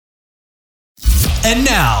And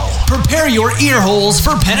now, prepare your ear holes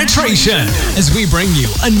for penetration as we bring you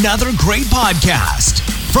another great podcast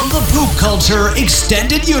from the Poop Culture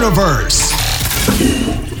Extended Universe.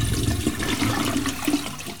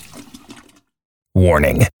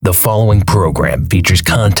 Warning, the following program features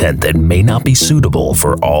content that may not be suitable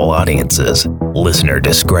for all audiences. Listener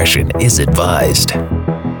discretion is advised.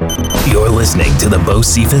 You're listening to the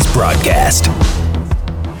Beaucephus Broadcast.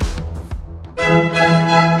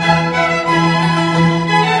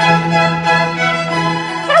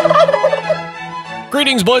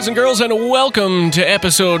 Greetings, boys and girls, and welcome to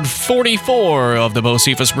episode 44 of the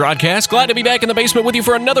Beaucephus Broadcast. Glad to be back in the basement with you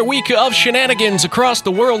for another week of shenanigans across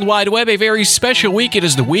the World Wide Web. A very special week. It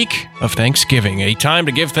is the week of Thanksgiving, a time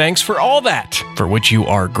to give thanks for all that for which you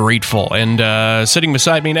are grateful. And sitting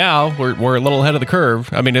beside me now, we're a little ahead of the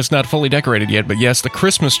curve. I mean, it's not fully decorated yet, but yes, the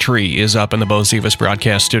Christmas tree is up in the Beaucephus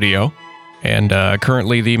Broadcast studio. And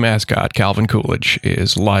currently the mascot, Calvin Coolidge,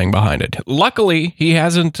 is lying behind it. Luckily, he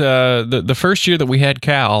hasn't, the first year that we had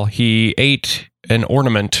Cal, he ate an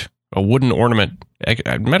ornament, a wooden ornament.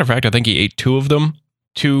 Matter of fact, I think he ate two of them,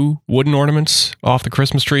 two wooden ornaments off the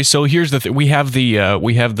Christmas tree. So here's the we have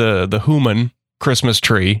the human Christmas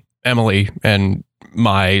tree, Emily and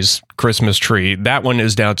Mai's Christmas tree. That one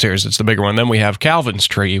is downstairs. It's the bigger one. Then we have Calvin's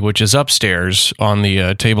tree, which is upstairs on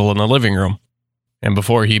the table in the living room. And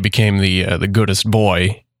before he became the goodest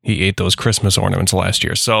boy, he ate those Christmas ornaments last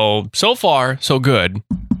year. So far, so good.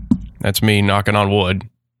 That's me knocking on wood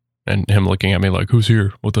and him looking at me like, who's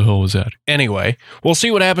here? What the hell was that? Anyway, we'll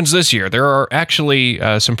see what happens this year. There are actually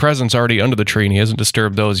some presents already under the tree, and he hasn't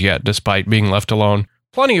disturbed those yet, despite being left alone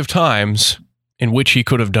plenty of times in which he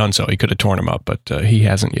could have done so. He could have torn them up, but he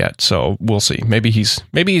hasn't yet. So we'll see. Maybe he's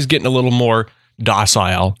getting a little more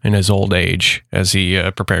docile in his old age as he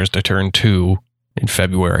prepares to turn 2 in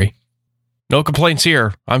February. No complaints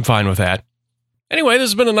here. I'm fine with that. Anyway, this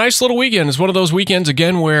has been a nice little weekend. It's one of those weekends,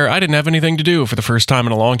 again, where I didn't have anything to do for the first time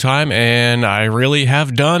in a long time, and I really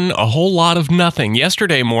have done a whole lot of nothing.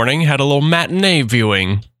 Yesterday morning, had a little matinee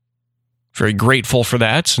viewing. Very grateful for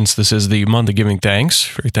that, since this is the month of giving thanks.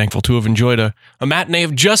 Very thankful to have enjoyed a matinee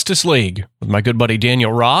of Justice League with my good buddy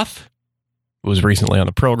Daniel Roth, who was recently on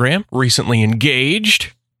the program, recently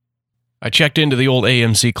engaged. I checked into the old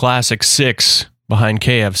AMC Classic 6 behind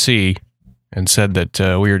KFC and said that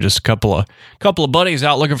we were just a couple of buddies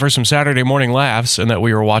out looking for some Saturday morning laughs, and that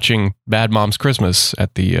we were watching Bad Moms Christmas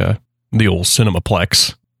at the old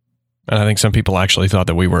Cinemaplex. And I think some people actually thought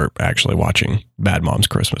that we were actually watching Bad Moms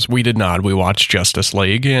Christmas. We did not. We watched Justice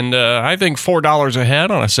League, and I think $4 a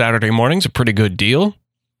head on a Saturday morning is a pretty good deal.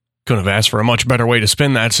 Couldn't have asked for a much better way to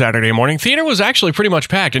spend that Saturday morning. Theater was actually pretty much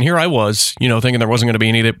packed, and here I was, thinking there wasn't going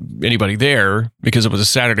to be anybody there because it was a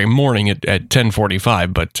Saturday morning at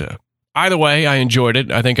 10:45. But either way, I enjoyed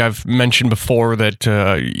it. I think I've mentioned before that,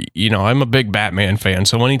 I'm a big Batman fan,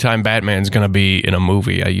 so anytime Batman's going to be in a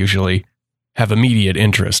movie, I usually have immediate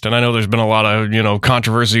interest. And I know there's been a lot of,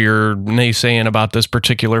 controversy or naysaying about this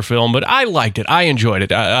particular film, but I liked it. I enjoyed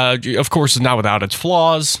it. Of course, it's not without its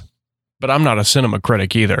flaws. But I'm not a cinema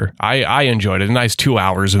critic either. I enjoyed it. A nice 2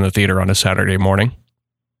 hours in the theater on a Saturday morning.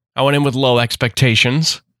 I went in with low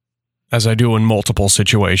expectations, as I do in multiple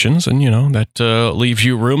situations, and, that leaves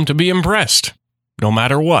you room to be impressed, no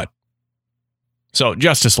matter what. So,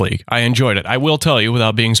 Justice League, I enjoyed it. I will tell you,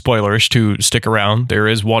 without being spoilerish, to stick around. There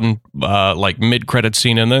is one, mid-credit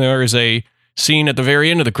scene, and then there is a scene at the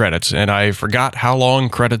very end of the credits, and I forgot how long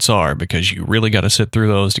credits are, because you really got to sit through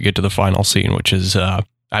those to get to the final scene, which is...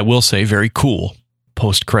 I will say, very cool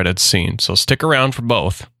post-credits scene. So stick around for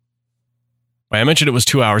both. I mentioned it was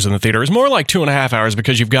 2 hours in the theater. It's more like 2.5 hours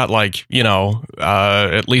because you've got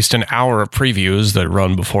at least an hour of previews that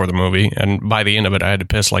run before the movie. And by the end of it, I had to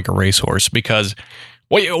piss like a racehorse because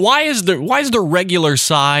why is the regular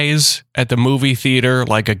size at the movie theater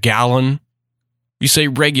like a gallon? You say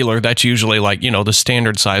regular, that's usually the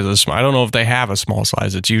standard size of the. I don't know if they have a small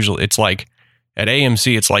size. It's like. At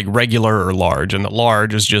AMC, it's like regular or large, and the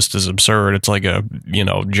large is just as absurd. It's like a,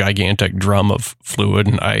 gigantic drum of fluid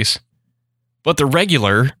and ice. But the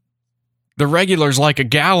regular's like a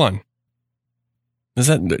gallon.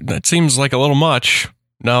 That seems like a little much.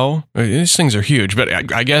 No, these things are huge,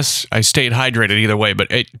 but I guess I stayed hydrated either way. But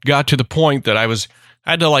it got to the point that I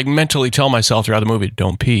had to mentally tell myself throughout the movie,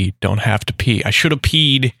 don't pee, don't have to pee. I should have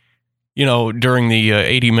peed during the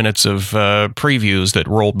 80 minutes of previews that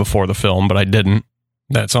rolled before the film, but I didn't.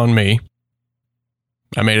 That's on me.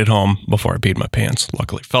 I made it home before I peed my pants,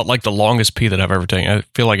 luckily. Felt like the longest pee that I've ever taken. I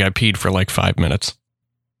feel like I peed for 5 minutes.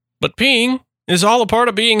 But peeing is all a part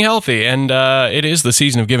of being healthy, and it is the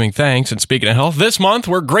season of giving thanks. And speaking of health, this month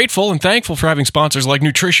we're grateful and thankful for having sponsors like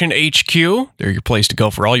Nutrition HQ. They're your place to go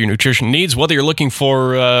for all your nutrition needs, whether you're looking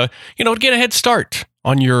for, to get a head start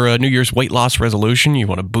on your New Year's weight loss resolution, you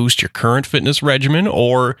want to boost your current fitness regimen,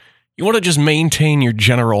 or you want to just maintain your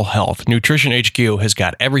general health. Nutrition HQ has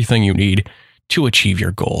got everything you need to achieve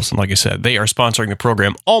your goals. And like I said, they are sponsoring the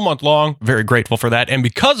program all month long. Very grateful for that. And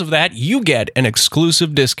because of that, you get an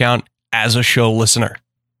exclusive discount as a show listener.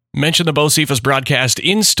 Mention the Beaucephus Broadcast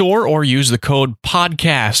in store or use the code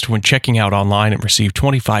PODCAST when checking out online and receive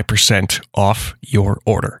 25% off your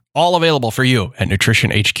order. All available for you at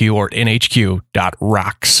Nutrition HQ or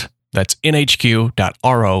nhq.rocks. That's nhq.rocks.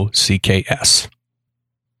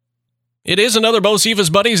 It is another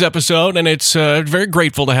Beaucephus Buddies episode, and it's very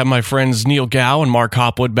grateful to have my friends Neil Gau and Mark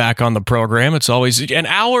Hopwood back on the program. It's always, an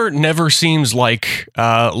hour never seems like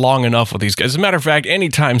long enough with these guys. As a matter of fact, any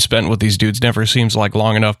time spent with these dudes never seems like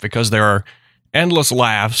long enough because there are endless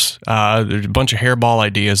laughs. There's a bunch of hairball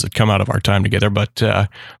ideas that come out of our time together. But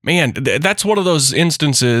man, that's one of those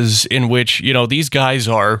instances in which, these guys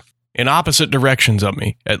are in opposite directions of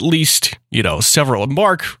me, at least, several.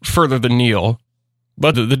 Mark further than Neil.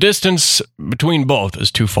 But the distance between both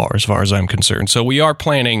is too far as I'm concerned. So we are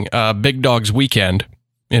planning Big Dogs Weekend,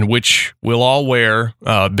 in which we'll all wear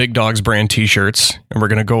Big Dogs brand T-shirts, and we're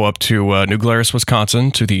going to go up to New Glarus, Wisconsin,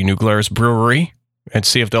 to the New Glarus Brewery, and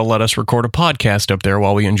see if they'll let us record a podcast up there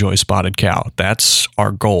while we enjoy Spotted Cow. That's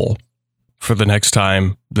our goal for the next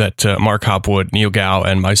time that Mark Hopwood, Neil Gau,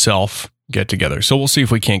 and myself get together. So we'll see if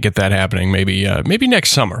we can't get that happening. Maybe next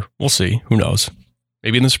summer. We'll see. Who knows?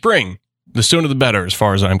 Maybe in the spring. The sooner the better, as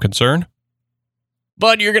far as I'm concerned.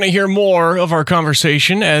 But you're going to hear more of our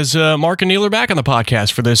conversation as Mark and Neil are back on the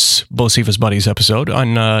podcast for this Beaucephus Buddies episode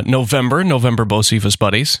on November Beaucephus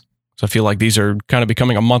Buddies. So I feel like these are kind of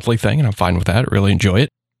becoming a monthly thing, and I'm fine with that. I really enjoy it.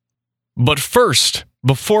 But first,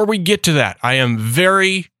 before we get to that, I am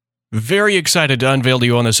very, very excited to unveil to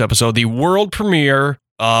you on this episode the world premiere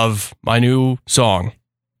of my new song.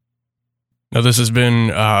 Now, this has been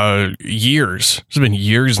years. This has been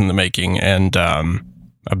years in the making, and I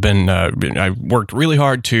worked really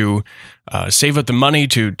hard to save up the money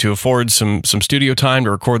to afford some studio time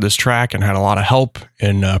to record this track, and had a lot of help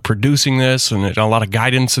in producing this, and a lot of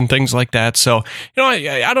guidance and things like that. So,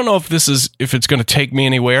 I don't know if it's going to take me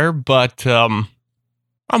anywhere, but I'm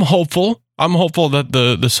hopeful. I'm hopeful that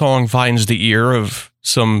the song finds the ear of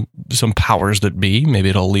some powers that be. Maybe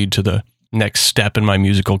it'll lead to the next step in my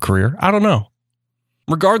musical career. I don't know.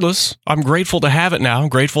 Regardless, I'm grateful to have it now. I'm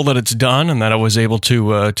grateful that it's done and that I was able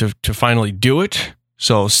to finally do it.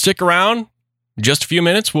 So stick around. Just a few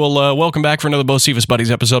minutes. We'll welcome back for another Beaucephus Buddies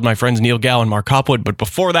episode. My friends Neil Gau and Mark Hopwood. But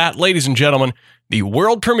before that, ladies and gentlemen, the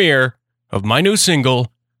world premiere of my new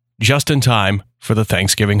single, just in time for the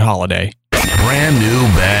Thanksgiving holiday. Brand new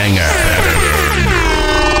banger.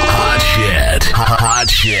 Hot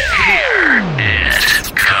shit. Here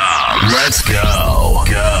it comes. Let's go.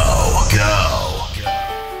 Go.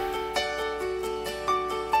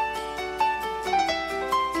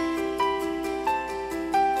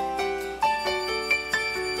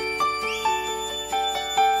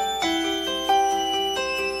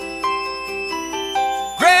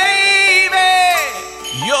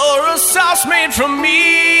 Sauce made from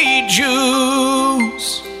meat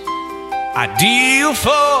juice, ideal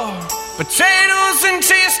for potatoes and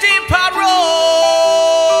tasty pot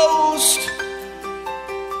roast.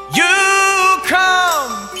 You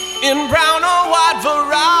come in brown or white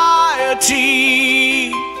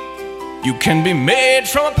variety. You can be made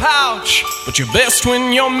from a pouch, but you're best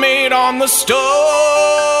when you're made on the stove.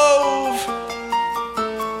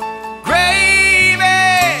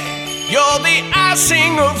 You're the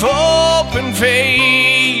icing of open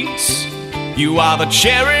face. You are the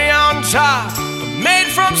cherry on top, made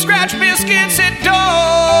from scratch biscuits at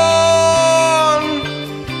dawn.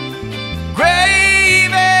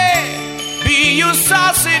 Gravy, be you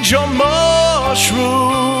sausage or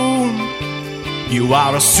mushroom. You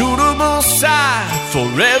are a suitable side for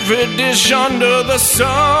every dish under the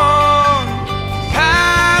sun.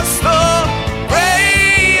 Pass the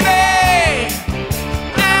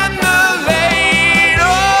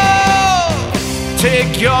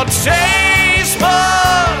take your taste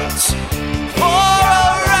buds for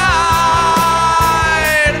a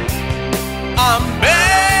ride. I'm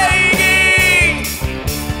begging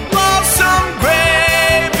for some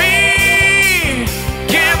gravy.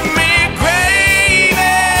 Give me gravy.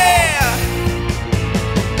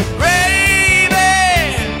 Gravy.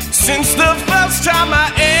 Since the first time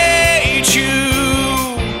I ate you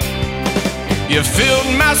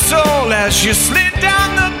filled my soul as you slid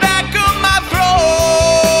down the back of my throat.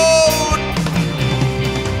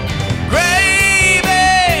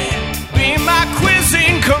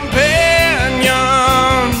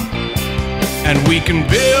 and we can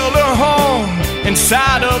build a home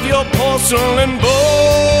inside of your porcelain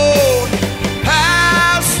boat.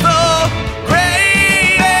 Past the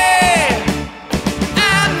gravy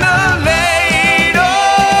and the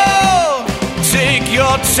ladle, take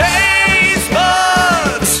your taste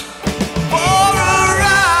buds for a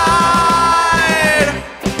ride.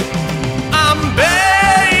 I'm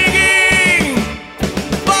begging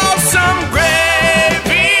for some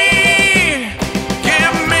gravy.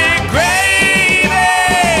 Give me gravy.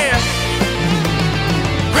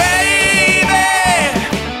 Gravy.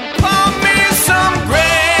 Pour me some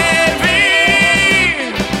gravy.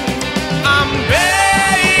 I'm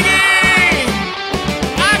begging.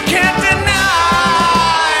 I can't deny.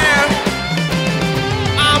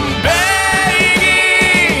 I'm begging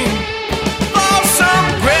for some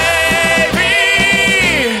gravy.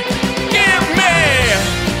 Give me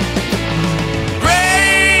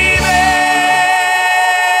gravy.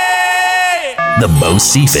 The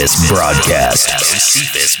Beaucephus Broadcast.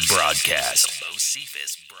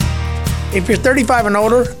 If you're 35 and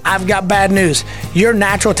older, I've got bad news. Your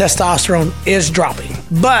natural testosterone is dropping,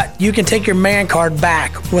 but you can take your man card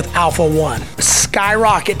back with Alpha 1.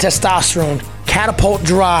 Skyrocket testosterone, catapult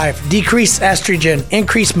drive, decrease estrogen,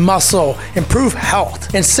 increase muscle, improve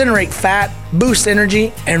health, incinerate fat, boost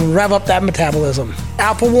energy, and rev up that metabolism.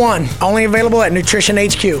 Alpha 1, only available at Nutrition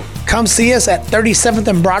HQ. Come see us at 37th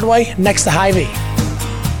and Broadway next to Hy-Vee.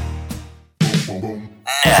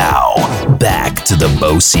 Now, back to the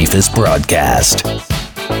Beaucephus Broadcast.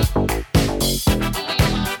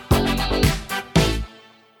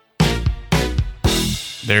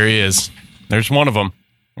 There he is. There's one of them.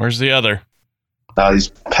 Where's the other? He's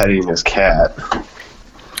petting his cat.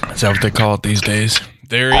 Is that what they call it these days?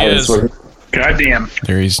 There he is. Goddamn.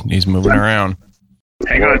 There he's moving around.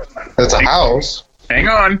 Hang on. That's a house. Hang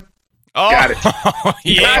on. Oh, Got it.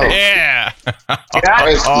 yeah.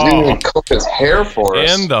 Christ, he didn't even comb his hair for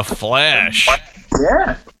us. In the flesh.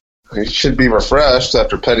 Yeah. He should be refreshed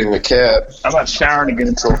after petting the cat. I'm not showering again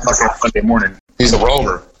until fucking Monday morning. He's a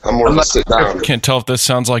rover. I'm more to sit down. Can't tell if this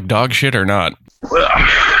sounds like dog shit or not. Well,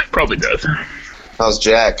 probably does. How's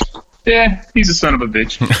Jack? Yeah, he's a son of a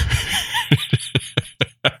bitch.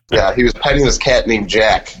 Yeah, he was petting his cat named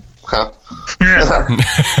Jack. Huh? Yeah.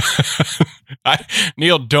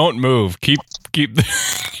 Neil, don't move. Keep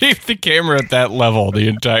the camera at that level the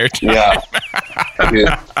entire time. Yeah. Dude,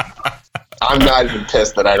 I'm not even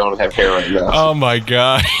pissed that I don't have hair right now. Oh my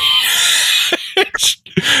god. It's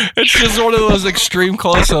just one of those extreme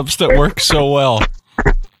close-ups that work so well.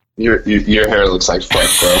 Your hair looks like fuck,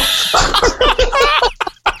 bro.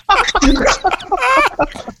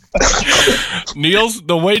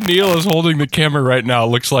 The way Neil is holding the camera right now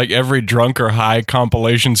looks like every drunk or high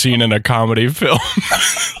compilation scene in a comedy film.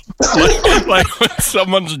 like when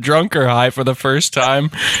someone's drunk or high for the first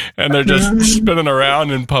time and they're just spinning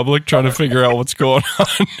around in public trying to figure out what's going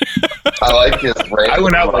on. I like his random, I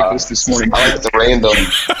went out like this morning. I like the random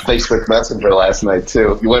Facebook Messenger last night,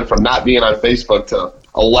 too. You went from not being on Facebook to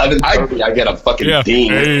 11:30. I get a fucking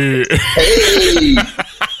ding. Hey. Hey!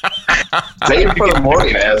 Save it for the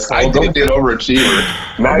morning, asshole. Don't be an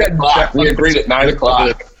overachiever. 9 o'clock. We agreed at 9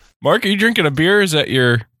 o'clock. Mark, are you drinking a beer? Is that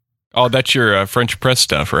your... Oh, that's your French press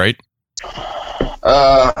stuff, right?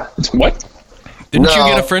 What? Didn't you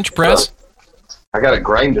get a French press? I got a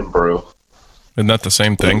grind and brew. Isn't that the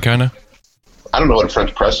same thing, kind of? I don't know what a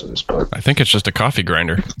French press is, but... I think it's just a coffee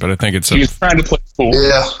grinder, but I think it's He was trying to play pool.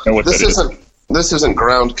 Yeah. This isn't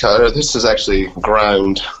ground cut. This is actually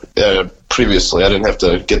ground. Previously, I didn't have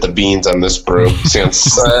to get the beans on this brew. See, on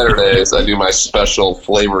Saturdays, I do my special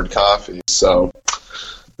flavored coffee. So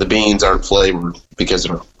the beans aren't flavored because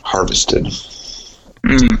they're harvested.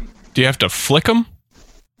 Mm. Do you have to flick them?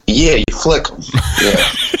 Yeah, you flick them. Yeah.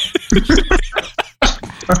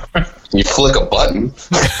 You flick a button.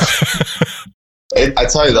 I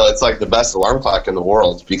tell you, though, it's like the best alarm clock in the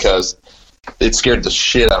world because it scared the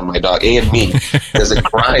shit out of my dog and me because it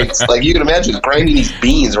grinds. Like, you can imagine grinding these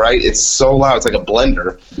beans, right? It's so loud. It's like a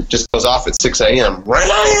blender. It just goes off at 6 a.m.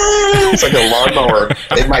 It's like a lawnmower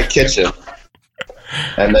in my kitchen.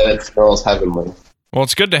 And then it smells heavenly. Well,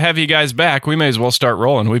 it's good to have you guys back. We may as well start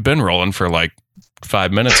rolling. We've been rolling for like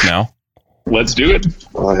 5 minutes now. Let's do it.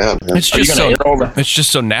 Oh, yeah, man. It's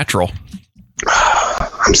just so natural.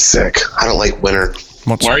 I'm sick. I don't like winter.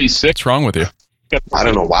 Why are you sick? What's wrong with you? I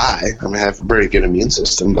don't know why. I mean, I have a very good immune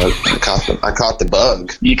system, but I caught the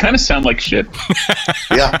bug. You kind of sound like shit.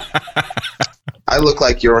 Yeah. I look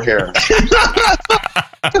like your hair.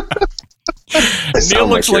 Neil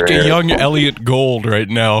looks like a young Elliot Gould right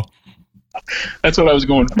now. That's what I was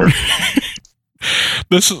going for.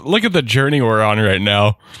 Look at the journey we're on right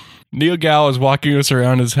now. Neil Gau is walking us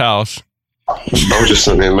around his house. I was just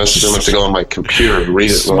sending a message. I have to go on my computer and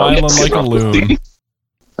read it. Smiling like a loon.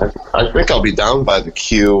 I think I'll be down by the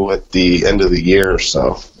queue at the end of the year,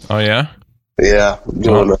 so. Oh, yeah? Yeah.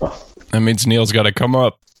 That means Neil's got to come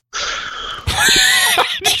up.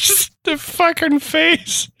 Just the fucking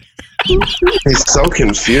face. He's so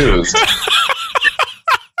confused.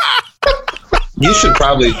 You should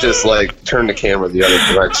probably just, turn the camera the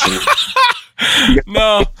other direction.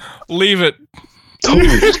 No, leave it.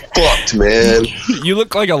 Totally fucked, man. You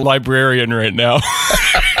look like a librarian right now.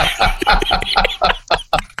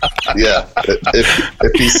 Yeah.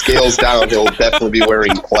 If he scales down, he'll definitely be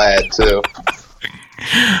wearing plaid, too.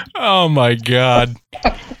 Oh, my God.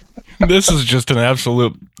 This is just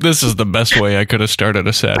this is the best way I could have started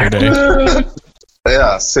a Saturday.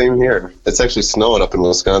 Yeah, same here. It's actually snowing up in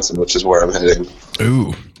Wisconsin, which is where I'm heading.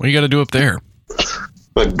 Ooh, what do you got to do up there?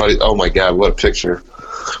 But oh my God, what a picture.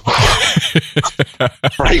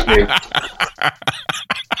 Frightening.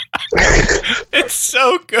 It's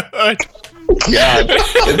so good. God,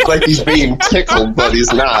 it's like he's being tickled, but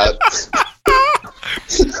he's not.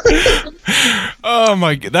 Oh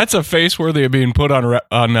my! That's a face worthy of being put on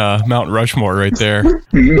Mount Rushmore right there.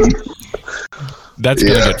 That's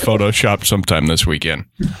gonna get photoshopped sometime this weekend.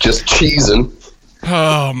 Just cheesing.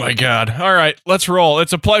 Oh my God! All right, let's roll.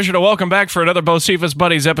 It's a pleasure to welcome back for another Beaucephus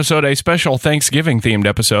Buddies episode, a special Thanksgiving themed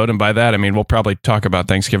episode, and by that I mean we'll probably talk about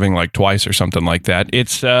Thanksgiving like twice or something like that.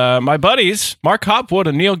 It's my buddies, Mark Hopwood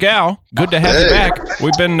and Neil Gau. Good to have you back.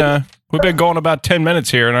 We've been going about 10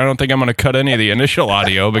 minutes here, and I don't think I'm going to cut any of the initial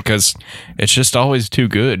audio because it's just always too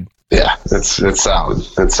good. Yeah, it's solid.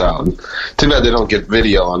 It's solid. Too bad they don't get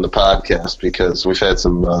video on the podcast because we've had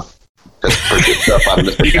some pretty good stuff on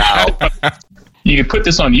Mr. Gau. You could put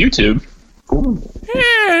this on YouTube.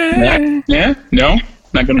 Yeah? No?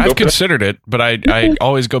 Not going to go I've considered it, but I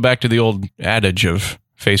always go back to the old adage of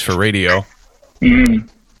face for radio.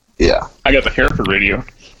 Yeah. I got the hair for radio.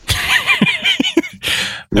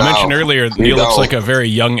 I mentioned earlier, Neil looks like a very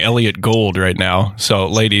young Elliot Gould right now. So,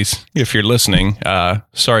 ladies, if you're listening,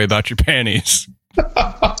 sorry about your panties.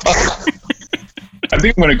 I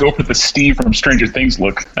think I'm going to go for the Steve from Stranger Things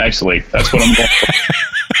look, actually. That's what I'm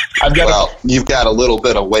going for. You've got a little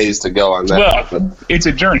bit of ways to go on that. Well, it's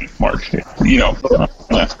a journey, Mark. You know.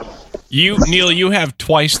 Neil, you have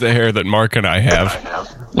twice the hair that Mark and I have.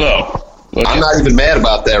 Well, I'm not even mad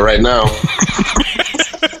about that right now.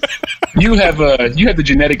 You have the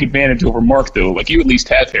genetic advantage over Mark, though. Like, you at least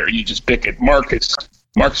have hair. You just pick it. Mark's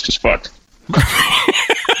just fucked.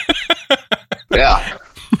 Yeah.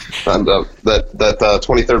 And, that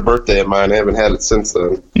 23rd birthday of mine, I haven't had it since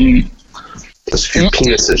then. There's a few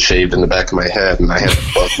penises shaved in the back of my head, and I have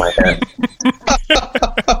it above my head.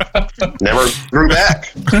 Never grew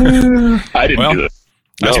back. I didn't do it.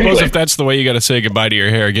 I suppose if that's the way you got to say goodbye to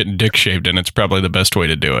your hair, getting dick shaved in, it's probably the best way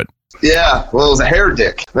to do it. Yeah, well, it was a hair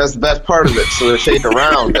dick. That's the best part of it. So they're shaped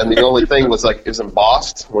around, and the only thing was it was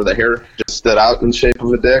embossed, where the hair just stood out in the shape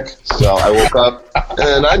of a dick. So I woke up,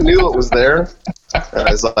 and I knew it was there. And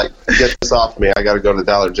I was like, get this off me. I got to go to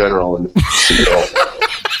Dollar General and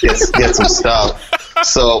get some stuff.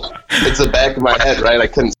 So it's the back of my head, right? I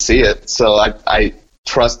couldn't see it. So I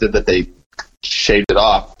trusted that they shaved it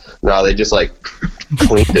off. No, they just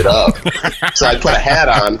cleaned it up. So I put a hat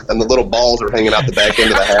on, and the little balls were hanging out the back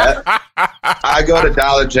end of the hat. I go to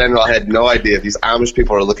Dollar General. I had no idea. These Amish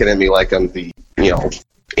people are looking at me like I'm the,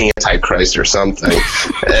 Antichrist or something.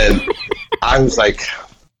 And I was like,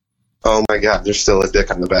 oh my God, there's still a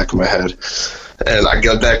dick on the back of my head. And I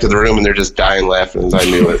go back to the room, and they're just dying laughing, and I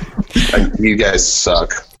knew it. You guys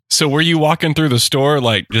suck. So were you walking through the store,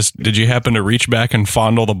 did you happen to reach back and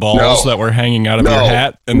fondle the balls that were hanging out of your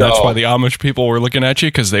hat? And that's why the Amish people were looking at you,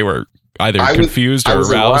 because they were either confused or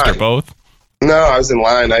aroused or both? No, I was in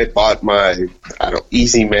line. I bought my,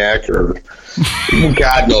 Easy Mac, or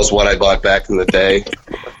God knows what I bought back in the day.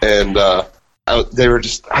 And they were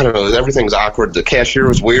just, everything was awkward. The cashier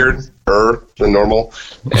was weirder than normal.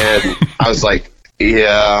 And I was like,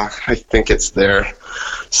 yeah, I think it's there.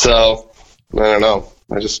 So, I don't know.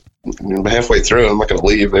 I'm halfway through. I'm not going to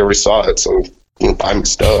leave. They already saw it, so I'm going to buy my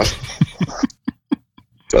stuff.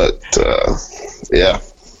 But, yeah.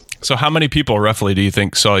 So how many people roughly do you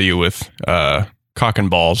think saw you with cock and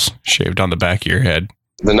balls shaved on the back of your head?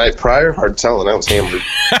 The night prior? Hard telling. I was hammered.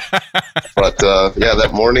 But,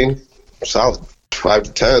 that morning, solid. 5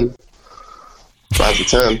 to 10. 5 to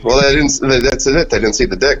 10. Well, that's it. They didn't see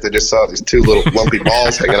the dick. They just saw these two little lumpy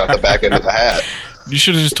balls hanging out the back end of the hat. You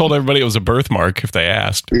should have just told everybody it was a birthmark if they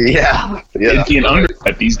asked. Yeah. It'd be an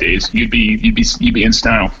undercut these days. You'd be in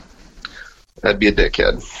style. I'd be a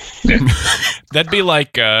dickhead. That'd be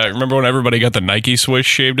like, remember when everybody got the Nike swoosh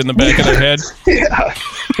shaved in the back of their head?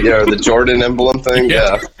 Yeah, the Jordan emblem thing.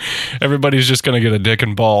 Yeah. Everybody's just going to get a dick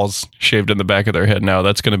and balls shaved in the back of their head now.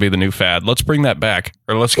 That's going to be the new fad. Let's bring that back,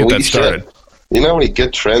 or let's get that started. You know how many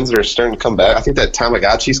good trends are starting to come back? I think that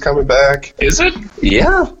Tamagotchi's coming back. Is it?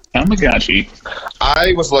 Yeah. Tamagotchi.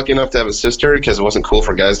 I was lucky enough to have a sister because it wasn't cool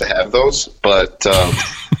for guys to have those. But,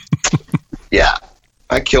 yeah,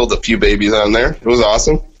 I killed a few babies on there. It was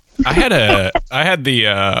awesome. I had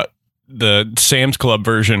the Sam's Club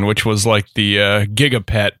version, which was like the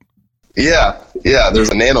Gigapet. Yeah. There's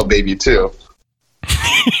a nano baby, too.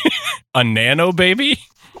 A nano baby?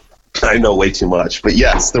 I know way too much, but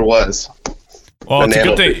yes, there was. Well, it's a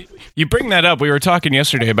good thing. You bring that up. We were talking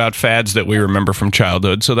yesterday about fads that we remember from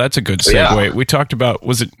childhood, so that's a good segue. Yeah. We talked about,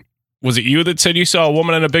 was it you that said you saw a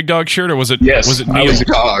woman in a big dog shirt, or was it? Yes, was it I Neil? was a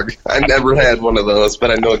dog. I never had one of those, but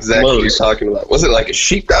I know exactly what you're talking about. Was it like a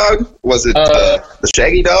sheepdog? Was it the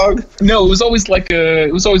shaggy dog? No, it was always like a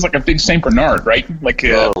big Saint Bernard, right? Like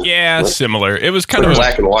Similar. It was kind of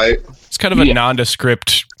black and white. It's kind of a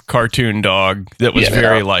nondescript cartoon dog that was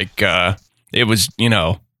very like it was,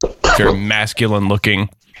 very masculine looking.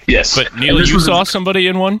 Yes. But Neil, you saw somebody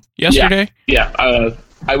in one yesterday? Yeah.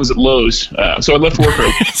 I was at Lowe's, so I left work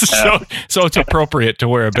early. So it's appropriate to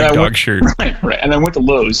wear a big dog shirt. Right. And I went to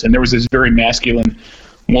Lowe's, and there was this very masculine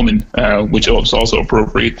woman, which was also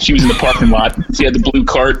appropriate. She was in the parking lot. She had the blue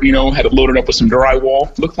cart, had it loaded up with some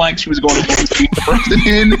drywall. Looked like she was going to feed the person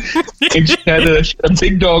in. And she had a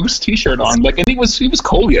big dog's T-shirt on. Like, and it was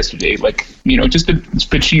cold yesterday. Like,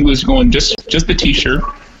 but she was going just the T-shirt.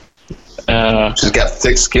 She's got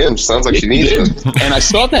thick skin. Sounds like she needs it. And I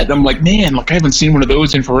saw that, and I'm like, man, I haven't seen one of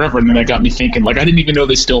those in forever. And then that got me thinking, I didn't even know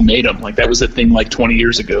they still made them. Like, that was a thing 20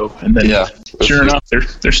 years ago. And then, sure enough,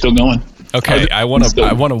 they're still going. Okay, I want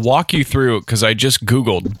to walk you through, because I just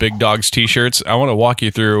Googled big dogs T-shirts. I want to walk you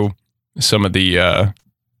through some of the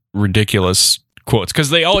ridiculous quotes, because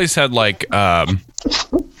they always had well, there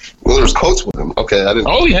was quotes with them. Okay, I didn't.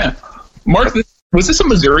 Oh yeah, Mark. Was this a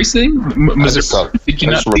Missouri thing? Missouri. Did you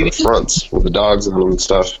not remember the fronts with the dogs and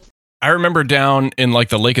stuff? I remember down in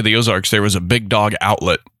the Lake of the Ozarks, there was a big dog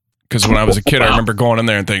outlet. Because when I was a kid, I remember going in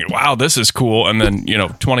there and thinking, wow, this is cool. And then,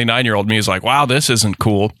 29-year-old me is like, wow, this isn't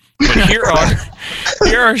cool. But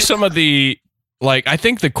here are some of the, I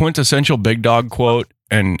think the quintessential big dog quote,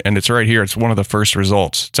 and it's right here. It's one of the first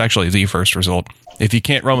results. It's actually the first result. If you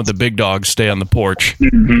can't run with the big dog, stay on the porch.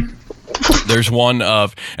 Mm-hmm. There's one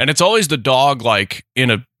of, and it's always the dog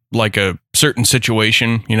in a certain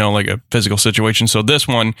situation, like a physical situation. So this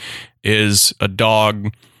one is a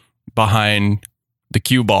dog behind the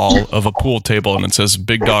cue ball of a pool table, and it says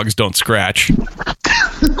 "Big dogs don't scratch."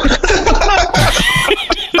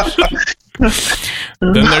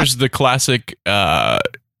 Then there's the classic,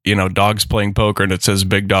 dogs playing poker, and it says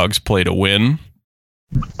 "Big dogs play to win."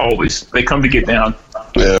 Always, they come to get down.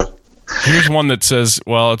 Yeah. Here's one that says,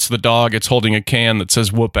 well, it's the dog. It's holding a can that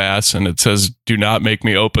says "whoop ass," and it says, "Do not make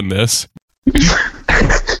me open this."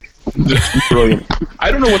 Brilliant.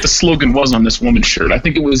 I don't know what the slogan was on this woman's shirt. I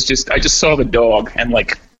think it was I just saw the dog and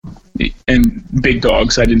big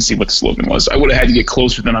dogs. I didn't see what the slogan was. I would have had to get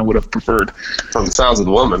closer than I would have preferred. From the sounds of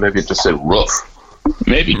the woman, maybe it just said "roof."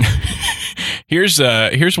 Maybe. Here's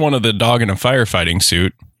one of the dog in a firefighting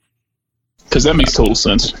suit. Because that makes total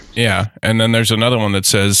sense. Yeah, and then there's another one that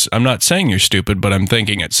says, "I'm not saying you're stupid, but I'm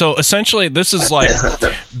thinking it." So essentially, this is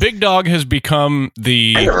Big Dog has become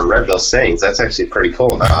the. I never read those sayings. That's actually pretty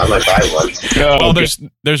cool. Now I might buy one. Well,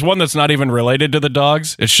 there's one that's not even related to the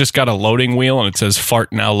dogs. It's just got a loading wheel, and it says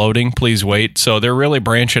 "Fart now loading. Please wait." So they're really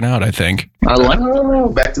branching out, I think. Back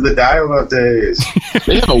to the dial-up days.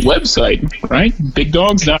 They have a website, right?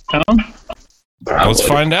 BigDogs.com. Let's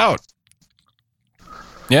find out.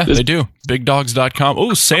 Yeah, they do. BigDogs.com.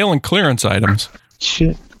 Oh, sale and clearance items.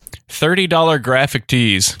 Shit. $30 graphic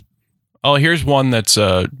tees. Oh, here's one that's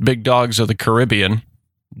Big Dogs of the Caribbean.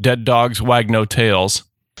 Dead dogs wag no tails.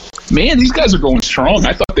 Man, these guys are going strong.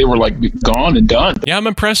 I thought they were gone and done. Yeah, I'm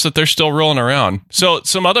impressed that they're still rolling around. So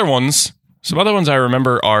some other ones I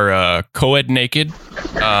remember are co-ed naked.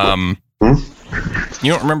 You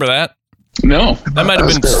don't remember that? No. That might have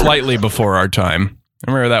been slightly before our time.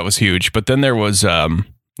 I remember that was huge. But then there was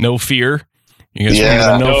No Fear. You guys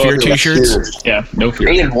remember the No Fear t-shirts? Yeah, No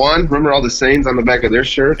Fear. And one. Remember all the sayings on the back of their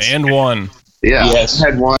shirts? And one. Yeah. Yes. I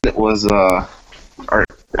had one that was, I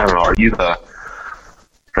don't know, are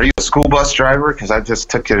you a school bus driver? Because I just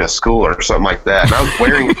took you to school or something like that. And I was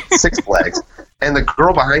wearing Six Flags. And the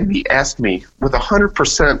girl behind me asked me with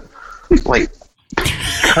 100%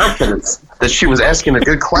 confidence that she was asking a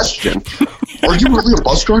good question. Are you really a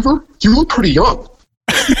bus driver? You look pretty young.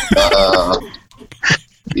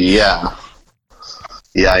 Yeah.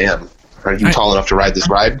 Yeah, I am. Are you tall enough to ride this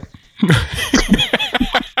ride?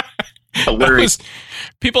 Hilarious.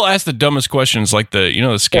 People ask the dumbest questions, like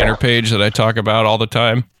the scanner page that I talk about all the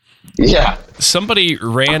time. Yeah. Somebody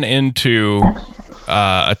ran into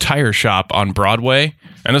a tire shop on Broadway,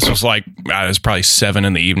 and this was like, it was probably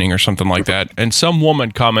 7 p.m. or something like that. And some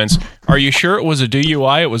woman comments, "Are you sure it was a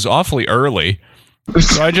DUI? It was awfully early."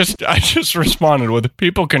 So I just responded with,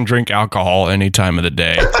 "People can drink alcohol any time of the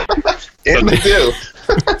day." And they do.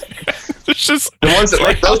 It's just the ones that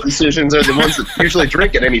make those decisions are the ones that usually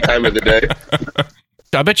drink at any time of the day.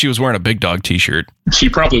 I bet she was wearing a Big Dog t-shirt. She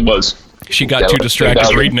probably was. She got too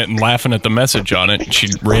distracted reading it and laughing at the message on it, and she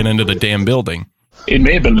ran into the damn building. It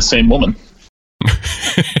may have been the same woman.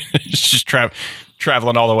 Just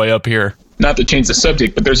traveling all the way up here. Not to change the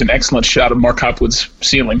subject, but there's an excellent shot of Mark Hopwood's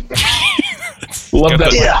ceiling. Love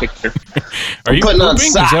that picture. Are you pooping?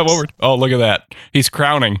 Is that what we're... Oh, look at that. He's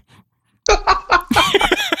crowning.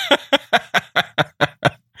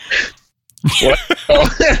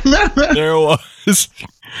 There was...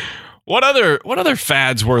 What other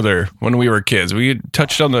fads were there when we were kids? We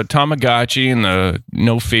touched on the Tamagotchi and the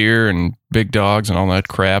No Fear and Big Dogs and all that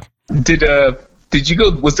crap. Did you go?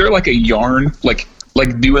 Was there like a yarn, like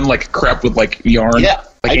doing like crap with like yarn? Yeah,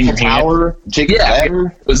 like in your Tower, hand. Yeah.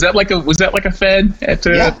 Was that like a fad at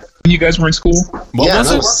when you guys were in school? What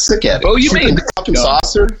was it? I was sick at it. Oh, you made the cup and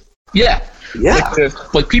saucer. Yeah.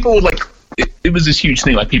 Like people would like. It was this huge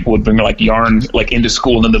thing. Like people would bring like yarn like into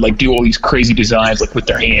school, and then they'd like do all these crazy designs like with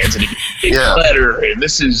their hands, and letter, and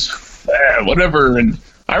this is whatever. And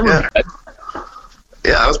I remember that.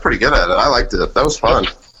 Yeah, I was pretty good at it. I liked it. That was fun.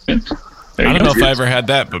 I don't know if I ever had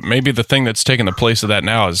that, but maybe the thing that's taking the place of that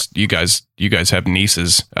now is you guys have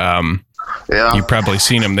nieces. You've probably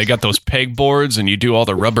seen them. They got those pegboards, and you do all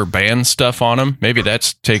the rubber band stuff on them. Maybe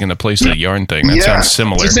that's taking the place of the yarn thing. That sounds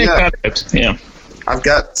similar. It's the same concept. Yeah. I've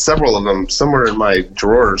got several of them somewhere in my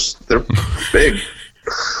drawers. They're big.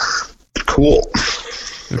 Cool.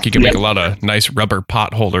 You can make a lot of nice rubber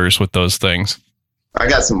pot holders with those things. I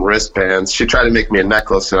got some wristbands. She tried to make me a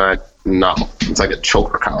necklace, and no. It's like a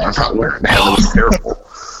choker collar. I'm not wearing that. It was terrible.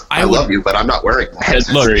 I love you, but I'm not wearing that.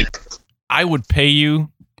 Look, I would pay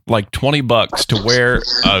you like $20 to wear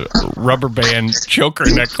a rubber band choker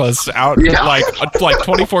necklace out like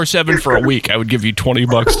 24/7 for a week. I would give you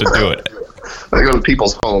 $20 to do it. I go to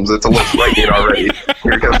people's homes. It's a little frightening already.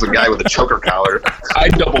 Here comes a guy with a choker collar. I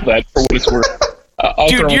double that for what it's worth.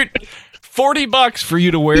 Dude, $40 for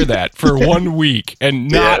you to wear that for 1 week and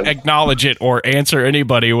not acknowledge it or answer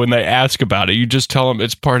anybody when they ask about it. You just tell them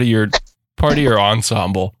it's part of your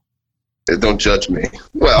ensemble. Don't judge me.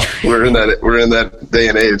 Well, we're in that day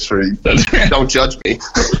and age where don't judge me.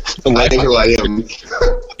 I know who I am.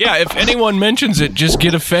 Yeah, if anyone mentions it, just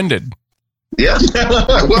get offended. Yeah.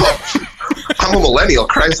 Well, I'm a millennial.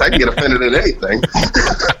 Christ, I can get offended at anything.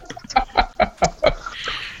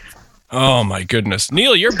 Oh my goodness,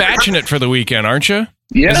 Neil, you're batching it for the weekend, aren't you?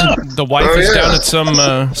 Yeah. The wife is down at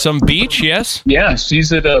some beach. Yes. Yeah,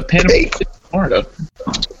 she's at Panama City, Florida.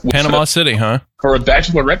 Panama City, huh? For a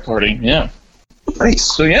bachelorette party. Yeah. Nice.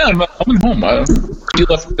 So yeah, I'm coming home. She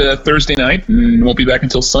left Thursday night and won't be back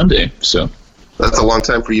until Sunday. So. That's a long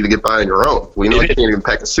time for you to get by on your own. We know you can't even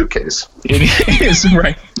pack a suitcase. It is,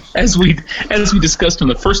 right. As we discussed in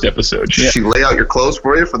the first episode. Did she lay out your clothes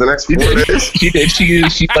for you for the next 4 days? She did.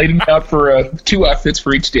 She laid me out for 2 outfits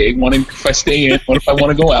for each day. One if I stay in, one if I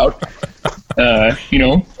want to go out.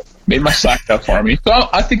 Made my socks out for me. So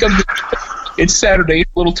I think it's Saturday, a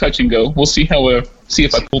little touch and go. We'll see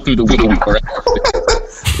if I pull through the whittle.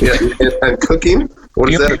 Yeah, and cooking? What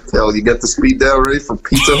does that entail? You got the speed dial ready for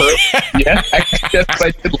Pizza Hut? Yeah, that's what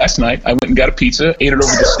I did last night. I went and got a pizza, ate it over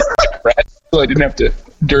the rat, so I didn't have to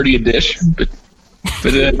dirty a dish. But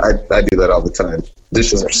I do that all the time.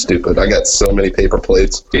 Dishes are stupid. I got so many paper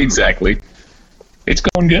plates. Exactly. It's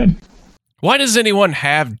going good. Why does anyone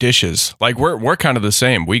have dishes? Like we're kind of the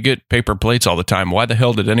same. We get paper plates all the time. Why the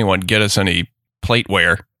hell did anyone get us any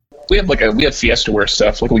plateware? We have Fiestaware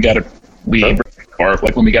stuff. Like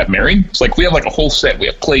like when we got married, it's like we have like a whole set. We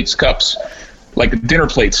have plates, cups, like dinner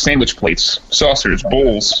plates, sandwich plates, saucers,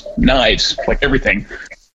 bowls, knives, like everything.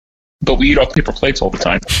 But we eat off paper plates all the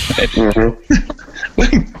time.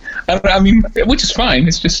 I mean, which is fine.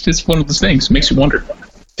 It's one of those things. It makes you wonder.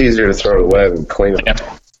 It's easier to throw it away than clean it. Yeah.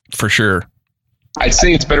 For sure. I'd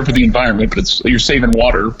say it's better for the environment, but you're saving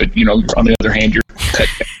water. But on the other hand, you're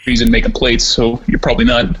cutting trees and making plates, so you're probably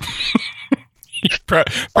not.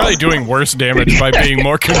 Probably doing worse damage by being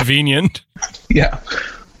more convenient. Yeah.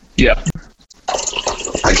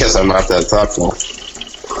 I Because I'm not that thoughtful.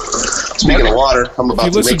 Speaking of water, I'm about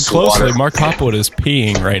to listen make some closely, water. Mark Hopwood is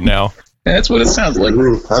peeing right now. Yeah, that's what it sounds like.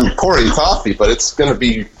 I'm pouring coffee, but it's going to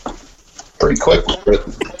be pretty quick.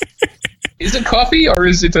 Is it coffee or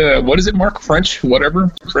is it, what is it, Mark? French,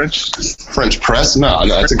 whatever? French press? No,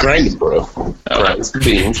 it's a grinding brew. Grinds the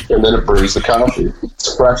beans, and then it brews the coffee.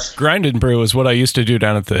 It's fresh. Grind and brew is what I used to do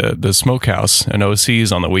down at the smokehouse and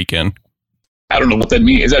OC's on the weekend. I don't know what that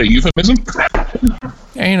means. Is that a euphemism?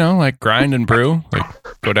 Yeah, like grind and brew. Like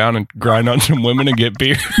go down and grind on some women and get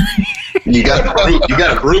beer. You got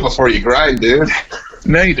to brew before you grind, dude.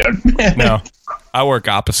 No, you don't. No, I work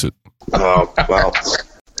opposite. Oh, well.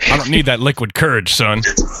 I don't need that liquid courage, son.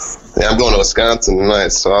 Yeah, I'm going to Wisconsin tonight,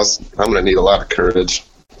 so I'm going to need a lot of courage.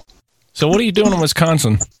 So what are you doing in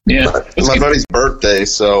Wisconsin? Yeah. It's my buddy's birthday,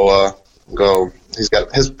 so go.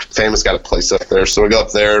 His family's got a place up there, so we go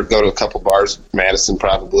up there, go to a couple bars, Madison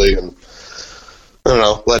probably, and I don't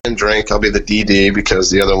know, let him drink. I'll be the DD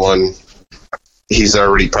because the other one, he's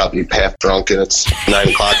already probably half drunk, and it's 9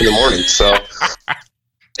 o'clock in the morning. So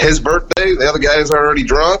his birthday, the other guy is already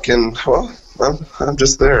drunk, and well, I'm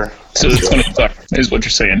just there. So it's going to suck, is what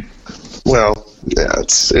you're saying. Well, yeah,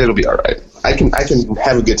 it'll be all right. I can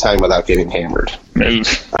have a good time without getting hammered.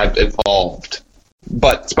 I've evolved.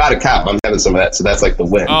 But spotted cow, I'm having some of that, so that's like the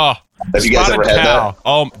win. Oh, have you guys ever had that?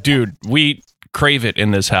 Oh, dude, we crave it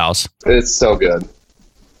in this house. It's so good.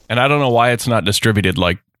 And I don't know why it's not distributed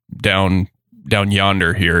like down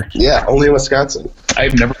yonder here. Yeah, only in Wisconsin.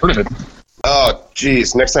 I've never heard of it. Oh,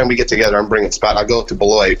 geez. Next time we get together, I'm bringing spot. I'll go up to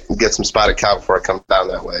Beloit and get some spotted cow before I come down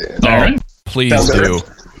that way. All right. Please do.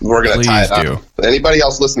 We're going to tie it Please up. Anybody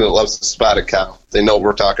else listening that loves the spotted cow, they know what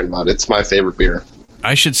we're talking about. It's my favorite beer.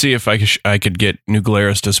 I should see if I could get New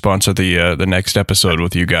Glarus to sponsor the next episode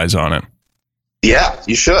with you guys on it. Yeah,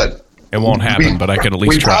 you should. It won't happen, but I could at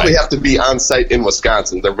least try. We probably have to be on site in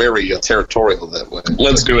Wisconsin. They're very territorial that way.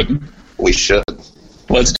 Let's do it. We should.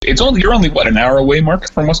 You're only what, an hour away,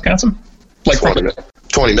 Mark, from Wisconsin? Like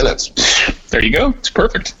 20 minutes. There you go. It's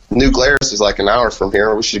perfect. New Glarus is like an hour from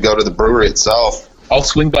here. We should go to the brewery itself. I'll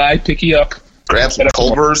swing by, pick you up. Grab some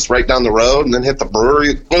Culvers right down the road, and then hit the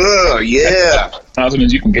brewery. Oh, yeah. Awesome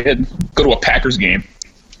as you can get. Go to a Packers game.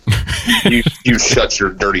 You shut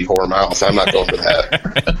your dirty whore mouth. I'm not going to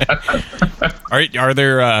that. Are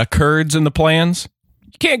there curds in the plans?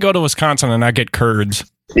 You can't go to Wisconsin and not get curds.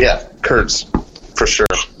 Yeah, curds. For sure.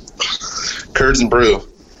 Curds and brew.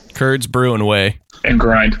 Curds, brew, and whey. And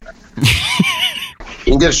grind.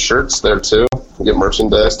 You can get shirts there, too. You get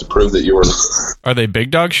merchandise to prove that you were... Are they big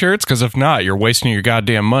dog shirts? Because if not, you're wasting your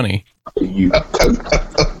goddamn money. We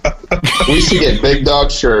should get big dog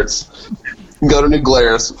shirts, go to New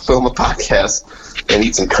Glarus, film a podcast, and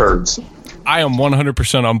eat some curds. I am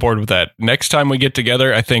 100% on board with that. Next time we get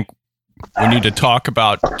together, I think we need to talk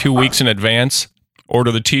about 2 weeks in advance,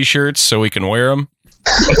 order the T-shirts so we can wear them.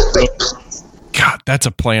 God, that's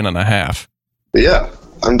a plan and a half. Yeah,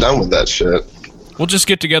 I'm done with that shit. We'll just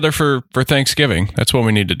get together for Thanksgiving. That's what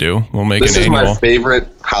we need to do. We'll make this an annual. This is my favorite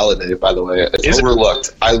holiday, by the way. It's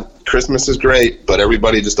overlooked. Christmas is great, but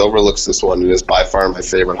everybody just overlooks this one. It is by far my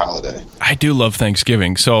favorite holiday. I do love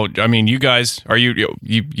Thanksgiving. So, I mean, you guys,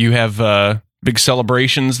 you have big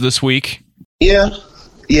celebrations this week? Yeah.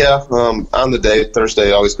 On the day, Thursday,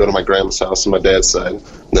 I always go to my grandma's house on my dad's side.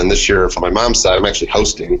 And then this year, for my mom's side, I'm actually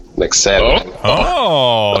hosting next Saturday.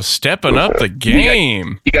 Oh, stepping up the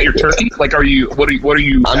game. You got your turkey? Like, what are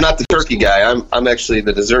you? I'm not the turkey guy. I'm actually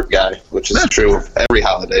the dessert guy, which is true of every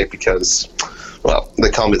holiday because, well, they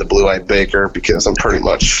call me the blue-eyed baker because I'm pretty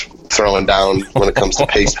much throwing down when it comes to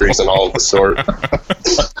pastries and all of the sort.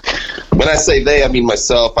 When I say they, I mean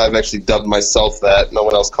myself. I've actually dubbed myself that. No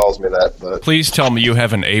one else calls me that. But please tell me you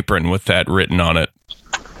have an apron with that written on it.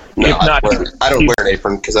 No, I don't wear an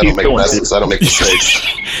apron because I don't make messes. I don't make mistakes.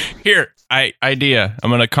 Here, idea. I'm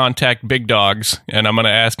going to contact Big Dogs, and I'm going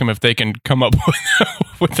to ask them if they can come up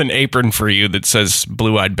with an apron for you that says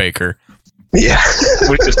Blue-Eyed Baker. Yeah.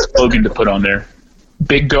 With a slogan to put on there.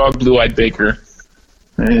 Big Dog, Blue-Eyed Baker.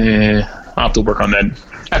 I'll have to work on that.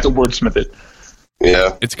 I have to wordsmith it.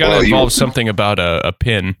 Yeah. It's got to involve something about a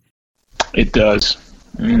pin. It does.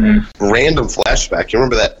 Random flashback. You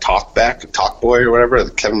remember that Talk Boy or whatever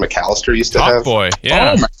that Kevin McAllister used to have? Talk Boy,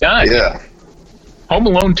 yeah. Oh my god. Yeah. Home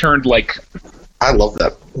Alone turned like... I love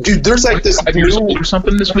that. Dude, there's like this... 5 years old or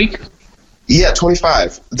something this week? Yeah,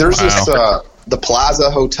 25. There's this... the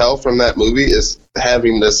Plaza Hotel from that movie is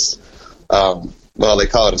having this... well, they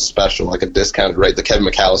call it a special, like a discounted rate, the Kevin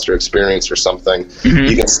McAllister Experience or something. Mm-hmm.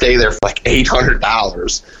 You can stay there for like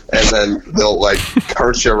 $800, and then they'll like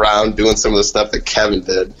cart you around doing some of the stuff that Kevin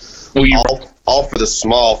did. Well, all for the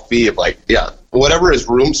small fee of like, whatever his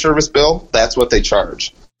room service bill, that's what they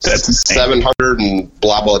charge. That's insane. $700 and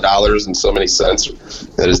blah blah dollars and so many cents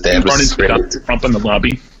that his dad was screaming. Trump in the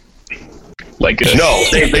lobby. No,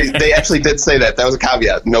 they actually did say that. That was a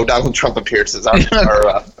caveat. No Donald Trump appearances are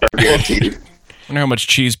guaranteed. I wonder how much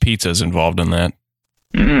cheese pizza is involved in that.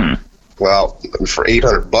 Well, for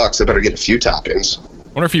 $800, I better get a few toppings.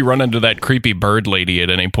 I wonder if you run into that creepy bird lady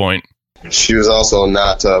at any point. She was also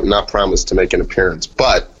not promised to make an appearance.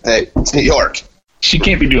 But hey, it's New York. She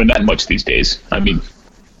can't be doing that much these days. I mean,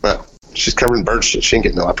 well, she's covered in bird shit. She ain't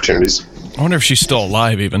getting no opportunities. I wonder if she's still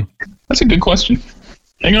alive even. That's a good question.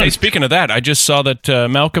 Hang on. Hey, speaking of that, I just saw that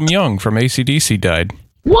Malcolm Young from AC/DC died.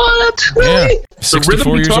 What? Really? Yeah,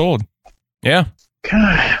 64 years old. Yeah.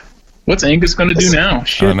 God, what's Angus going to do now?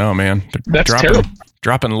 Shit. I don't know, man. That's terrible.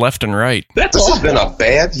 Dropping left and right. This has been a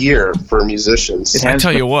bad year for musicians. I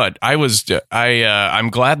tell you what, I'm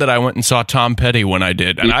glad that I went and saw Tom Petty when I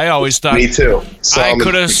did, and I always thought me too. I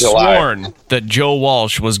could have sworn that Joe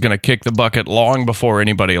Walsh was going to kick the bucket long before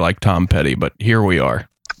anybody like Tom Petty, but here we are.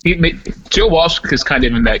 Joe Walsh is kind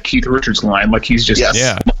of in that Keith Richards line, like he's just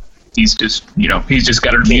he's just he's just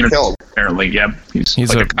got an immunity apparently. Yeah,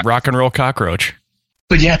 he's like a rock and roll cockroach.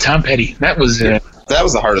 But yeah, Tom Petty, that was the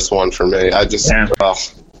hardest one for me. I just I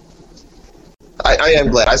am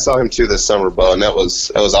glad I saw him too this summer, Beau, and it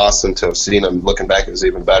was awesome to have seen him. Looking back, it was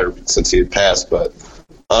even better since he had passed, but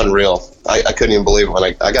unreal. I couldn't even believe it when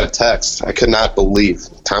I got a text. I could not believe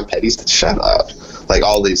Tom Petty's dead. Shut up. Like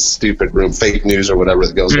all these stupid fake news or whatever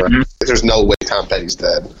that goes around. There's no way Tom Petty's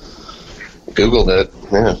dead. Googled it.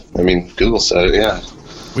 Yeah. I mean, Google said it. Yeah.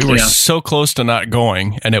 We were so close to not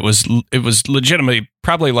going, and it was legitimately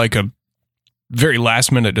probably like a very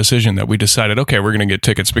last minute decision that we decided, okay, we're going to get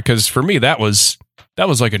tickets, because for me that was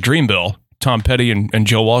like a dream bill. Tom Petty and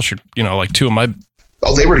Joe Walsh are, like two of my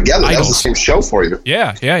they were together. idols. That was the same show for you.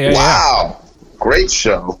 Yeah. Wow. Great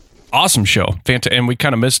show. Awesome show. And we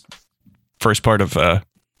kind of missed first part of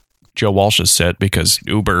Joe Walsh's set because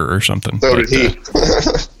Uber or something. So did he.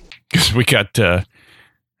 Because we got,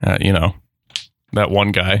 that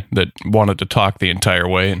one guy that wanted to talk the entire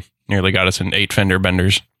way and nearly got us in 8 fender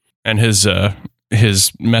benders. And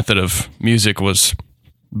his method of music was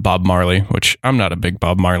Bob Marley, which I'm not a big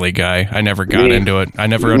Bob Marley guy. I never got into it. I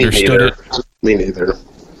never understood it. Me neither.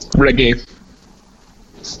 Reggae.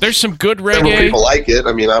 There's some good reggae. Several people like it.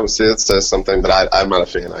 I mean, obviously it says something, but I'm not a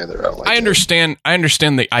fan either. I don't like it. I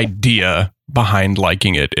understand the idea behind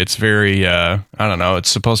liking it. It's very, I don't know. It's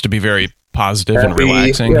supposed to be very positive and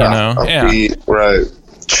relaxing, upbeat, right.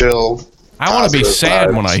 Chill. I want to be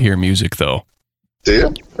sad when I hear music, though. Do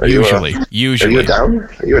you? Usually. Are you a downer?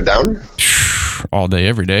 Are you a downer? All day,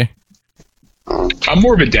 every day. I'm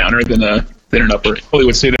more of a downer than an upper. Holly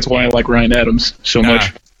would say that's why I like Ryan Adams so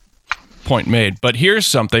much. Point made. But here's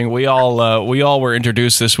something: we all were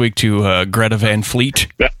introduced this week to Greta Van Fleet.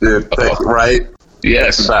 Dude, right?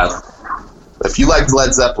 Yes. If you like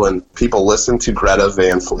Led Zeppelin, people listen to Greta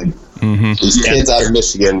Van Fleet. Mm-hmm. These kids out of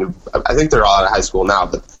Michigan, I think they're all out of high school now,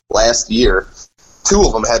 but last year, 2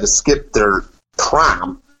 of them had to skip their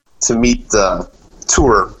prom to meet the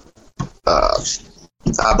tour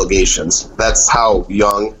obligations. That's how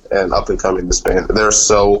young and up and coming this band. They're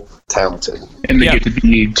so talented. And they get to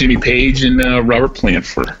be Jimmy Page and Robert Plant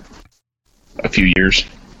for a few years.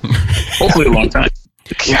 Hopefully a long time.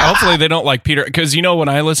 Hopefully they don't like Peter, because when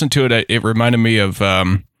I listened to it, it reminded me of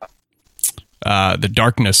The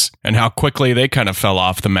Darkness and how quickly they kind of fell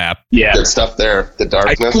off the map. Yeah, good stuff there. The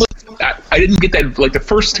Darkness. I didn't get that. Like the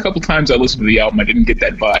first couple times I listened to the album, I didn't get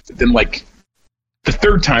that vibe. But then like the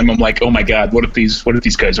third time, I'm like, oh my god, what if these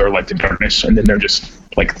guys are like The Darkness? And then they're just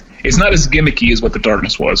like, it's not as gimmicky as what The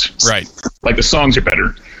Darkness was. Right. Like the songs are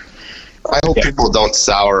better. I hope people don't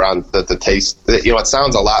sour on the taste. It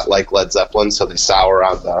sounds a lot like Led Zeppelin, so they sour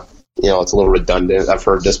on the, it's a little redundant. I've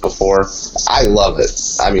heard this before. I love it.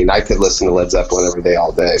 I mean, I could listen to Led Zeppelin every day,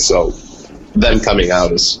 all day. So them coming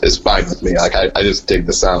out is fine with me. Like, I just dig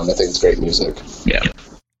the sound. I think it's great music. Yeah.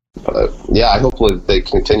 But, I hopefully they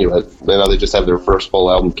continue it. They just have their first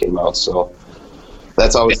full album came out, so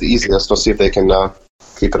that's always the easiest. We'll see if they can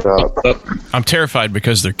keep it up. I'm terrified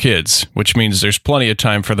because they're kids, which means there's plenty of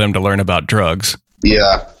time for them to learn about drugs.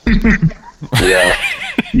 Yeah.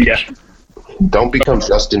 Yeah. Don't become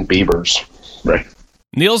Justin Bieber's. Right.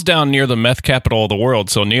 Neil's down near the meth capital of the world.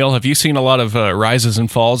 So, Neil, have you seen a lot of rises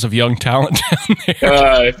and falls of young talent down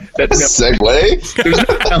there? That's a segue. There's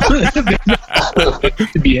no talent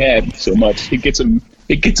to be had so much. It gets them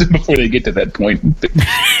before they get to that point.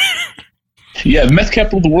 Yeah, the meth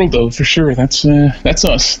capital of the world, though, for sure. That's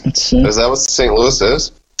us. Is that what St. Louis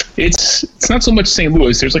is? It's not so much St.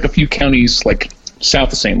 Louis. There's like a few counties like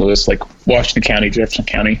south of St. Louis, like Washington County, Jefferson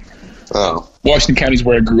County. Oh. Washington County is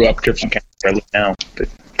where I grew up. Jefferson County is where I live now. But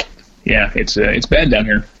yeah, it's bad down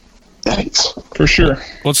here. Thanks. For sure.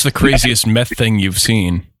 What's the craziest meth thing you've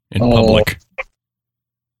seen in public?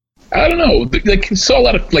 I don't know. Like, saw a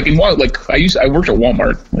lot of like in like I worked at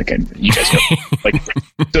Walmart. Like, you guys know. Like,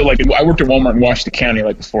 so like I worked at Walmart in Washington County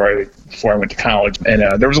like before I went to college, and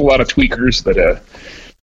there was a lot of tweakers that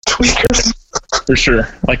tweakers for sure.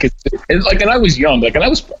 Like and I was young. Like, and I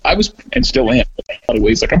was and still am. In a lot of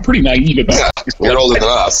ways, like I'm pretty naive about. You're older than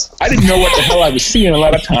us. I didn't know what the hell I was seeing a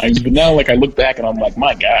lot of times, but now like I look back and I'm like,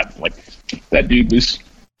 my God, like that dude was.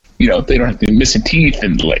 You know, they don't have to be missing teeth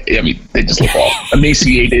and like, I mean, they just look all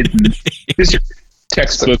emaciated. And this is your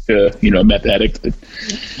textbook, meth addict.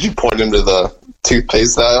 You point him to the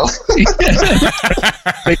toothpaste aisle.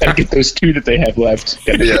 They got to get those two that they have left.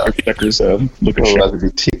 Got to get their suckers looking sharp.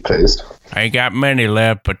 Toothpaste. I ain't got many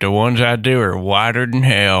left, but the ones I do are whiter than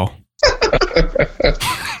hell.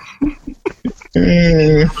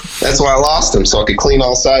 That's why I lost them, so I could clean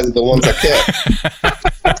all sides of the ones I kept.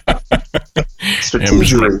 It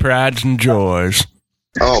was my prides and joys.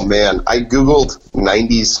 Oh man, I googled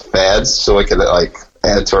 90s fads so I could like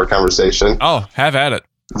add to our conversation. Oh, have at it.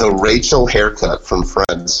 The Rachel haircut from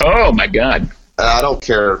Friends. Oh my God. I don't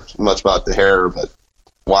care much about the hair, but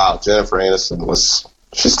wow, Jennifer Aniston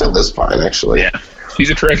she still is fine actually. Yeah, she's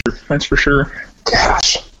a treasure, that's for sure.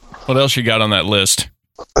 Gosh. What else you got on that list?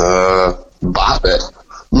 Bop It.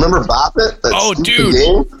 Remember Bop It? Oh, dude.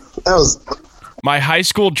 Game? That was... My high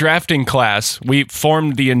school drafting class, we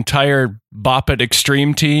formed the entire Bop It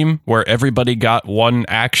Extreme team where everybody got one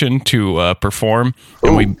action to perform,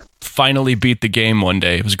 and we finally beat the game one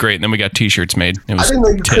day. It was great, and then we got T-shirts made. It was I didn't know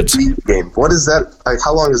you tits. could beat the game. What is that? Like,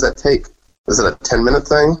 how long does that take? Is it a 10-minute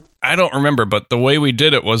thing? I don't remember, but the way we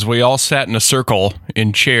did it was we all sat in a circle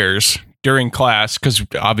in chairs during class, because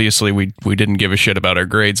obviously we didn't give a shit about our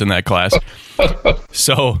grades in that class.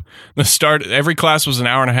 So every class was an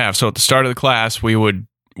hour and a half. So at the start of the class, we would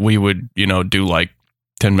do like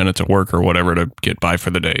 10 minutes of work or whatever to get by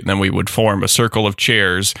for the day. And then we would form a circle of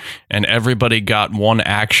chairs, and everybody got one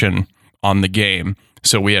action on the game.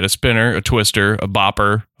 So we had a spinner, a twister, a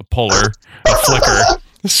bopper, a puller, a flicker.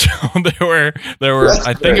 So there were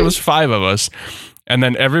I think it was 5 of us. And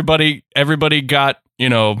then everybody got,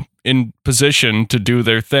 in position to do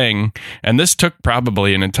their thing. And this took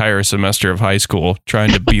probably an entire semester of high school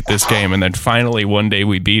trying to beat this game. And then finally one day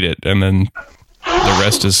we beat it. And then the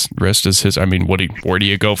rest is his. I mean, where do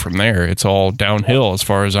you go from there? It's all downhill as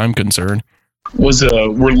far as I'm concerned. Were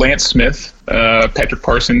Lance Smith, Patrick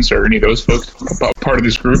Parsons, or any of those folks part of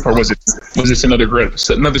this group, or was this another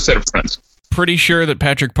set of friends? Pretty sure that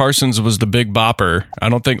Patrick Parsons was the big bopper. I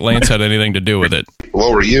don't think Lance had anything to do with it.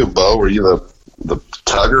 What were you, Beau? Were you the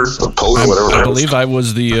tugger, the puller, whatever? I believe I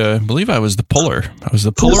was the puller. I was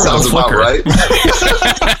the puller or the flicker. Right.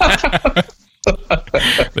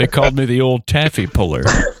 They called me the old taffy puller.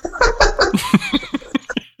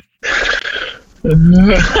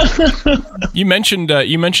 You mentioned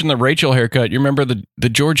the Rachel haircut. You remember the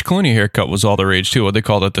George Clooney haircut was all the rage too. What they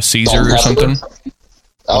called it, the Caesar or something?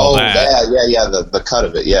 Oh, yeah, the cut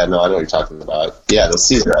of it. Yeah, no, I know what you're talking about. Yeah, the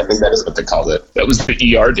Caesar. I think that is what they called it. That was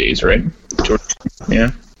the ER days, right? George,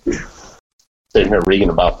 yeah. Sitting here reading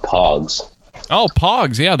about Pogs. Oh,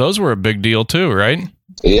 Pogs. Yeah, those were a big deal too, right?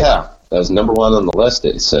 Yeah, that was number 1 on the list,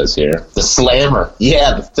 it says here. The Slammer.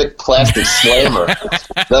 Yeah, the thick plastic Slammer.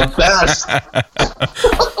 The best.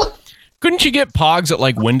 Couldn't you get Pogs at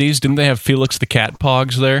like Wendy's? Didn't they have Felix the Cat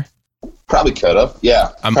Pogs there? Probably could have.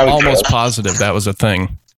 Yeah. I'm almost positive that was a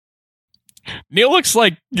thing. Neil looks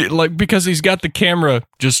like because he's got the camera,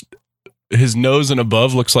 just his nose and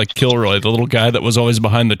above looks like Kilroy, the little guy that was always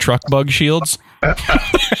behind the truck bug shields. All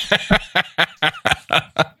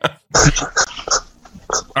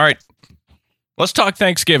right. Let's talk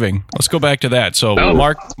Thanksgiving. Let's go back to that. So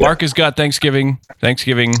Mark has got Thanksgiving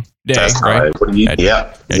Day, that's right?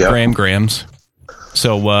 At Graham's.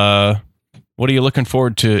 So what are you looking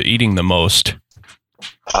forward to eating the most?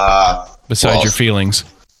 Besides your feelings?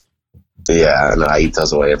 Yeah, no, I eat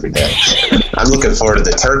those away every day. I'm looking forward to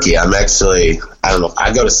the turkey. I don't know.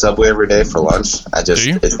 I go to Subway every day for lunch.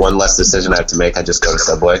 It's one less decision I have to make. I just go to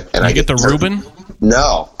Subway. And I get the Reuben?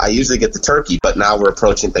 No, I usually get the turkey, but now we're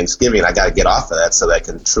approaching Thanksgiving. I got to get off of that so that I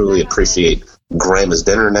can truly appreciate Grandma's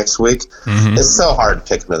dinner next week. Mm-hmm. It's so hard to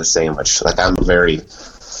pick another sandwich. Like, I'm very,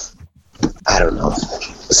 I don't know,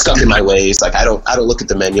 stuck in my ways. Like, I don't look at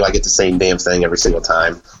the menu. I get the same damn thing every single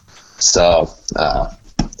time. So,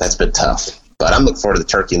 that's been tough. But I'm looking forward to the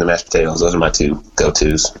turkey and the mashed potatoes. Those are my 2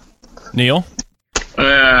 go-tos. Neil?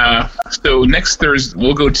 So next Thursday,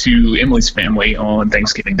 we'll go to Emily's family on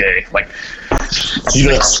Thanksgiving Day. Like, You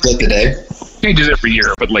don't split the day? changes every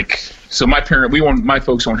year, but like, so my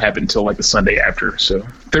folks won't have it until like the Sunday after. So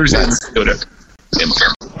Thursday, Nice. we'll go to Emily's.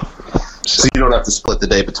 So you don't have to split the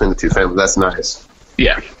day between the two families. That's nice.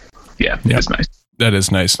 Yeah, it's nice. That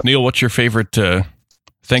is nice. Neil, what's your favorite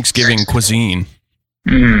Thanksgiving cuisine?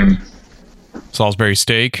 Salisbury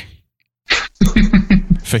steak?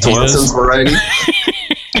 Thompson's Fajitas? variety.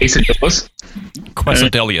 Quesadillas?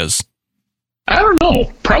 Quesadillas? I don't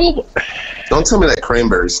know. Probably. Don't tell me that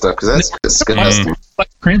cranberry stuff, because that's disgusting. I like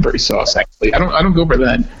cranberry sauce. Actually, I don't go for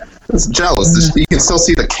that. It's jealous. You can still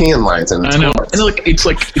see the can lines in the I know. toilets. And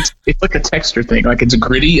it's like a texture thing. Like it's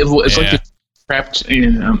gritty. It's like it's wrapped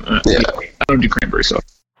in. I don't do cranberry sauce.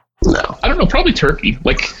 No. I don't know. Probably turkey.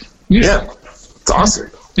 Like Yeah. It's awesome.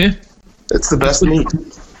 yeah. It's the best meat.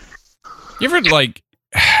 You ever, like,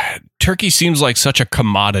 turkey seems like such a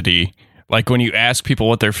commodity. Like, when you ask people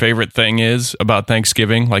what their favorite thing is about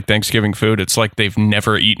Thanksgiving, like Thanksgiving food, it's like they've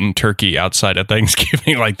never eaten turkey outside of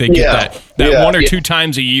Thanksgiving. Like, they get that one or two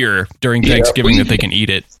times a year during Thanksgiving that they can eat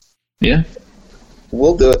it. Yeah.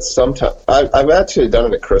 We'll do it sometime. I've actually done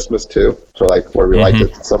it at Christmas too. So like where we like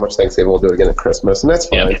it so much Thanksgiving, we'll do it again at Christmas, and that's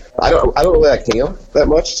fine. Yeah. I don't really like ham that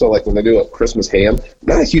much. So like when they do a Christmas ham, I'm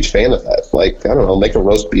not a huge fan of that. Like I don't know, make a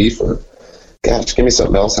roast beef or gosh, give me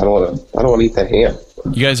something else. I don't want to eat that ham.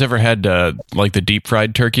 You guys ever had like the deep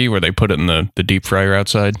fried turkey where they put it in the deep fryer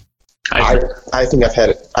outside? I think I've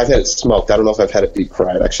had it. I've had it smoked. I don't know if I've had it deep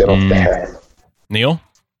fried. Actually, I don't think I have. Neil?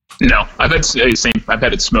 No, I've had I've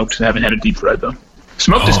had it smoked. I haven't had it deep fried though.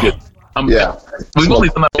 Smoked is good. Yeah, We've only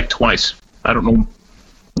done that like twice. I don't know.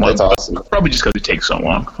 that's awesome. Probably just because it takes so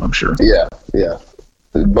long. I'm sure. Yeah.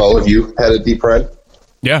 Beau, have you had it deep fried?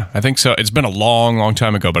 Yeah, I think so. It's been a long, long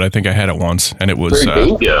time ago, but I think I had it once, and it was Very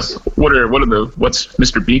good. Yeah. What's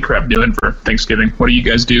Mr. B Crab doing for Thanksgiving? What do you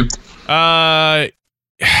guys do?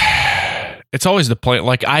 it's always the plan.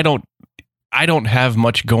 Like I don't have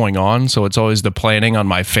much going on, so it's always the planning on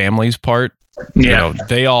my family's part. Yeah. You know,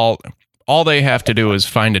 they all they have to do is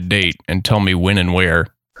find a date and tell me when and where,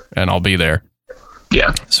 and I'll be there.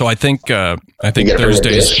 Yeah. So I think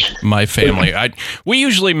Thursday's my family. We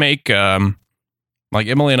usually make like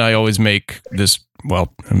Emily and I always make this.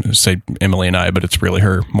 Well, I'm going to say Emily and I, but it's really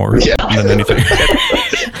her more than anything.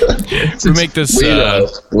 We make this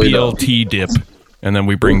BLT dip, and then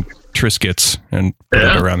we bring Triscuits and put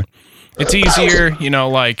it around. It's easier, you know.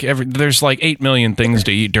 Like there's like 8 million things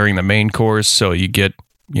to eat during the main course, so you get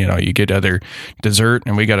other dessert,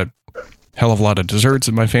 and we got a hell of a lot of desserts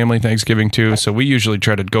in my family Thanksgiving too. So we usually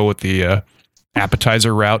try to go with the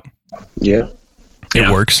appetizer route. Yeah, it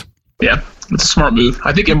works. Yeah, it's a smart move.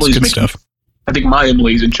 I think Emily's making stuff. I think my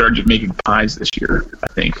Emily's in charge of making pies this year. I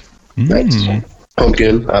think. Nice.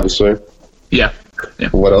 Pumpkin, obviously. Yeah.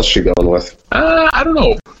 What else you going with? I don't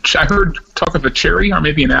know. I heard talk of a cherry or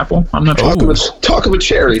maybe an apple. I'm not sure. Talk of a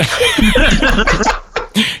cherry.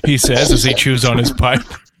 He says as he chews on his pipe.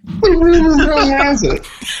 has it?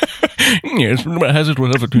 Yes, has it?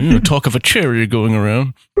 Whatever. Talk of a cherry going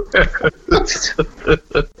around.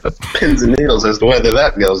 Pins and needles as to whether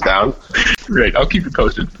that goes down. Right. I'll keep you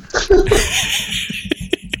posted.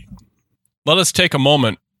 Let us take a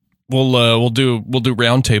moment. We'll do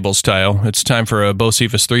roundtable style. It's time for a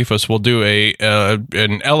Beaucephus Threephus. We'll do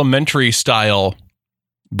an elementary style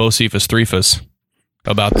Beaucephus Threephus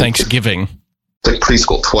about Thanksgiving. It's like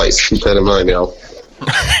preschool twice. Keep that in mind, now.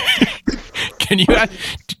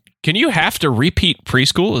 Can you have to repeat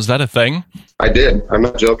preschool? Is that a thing? I did. I'm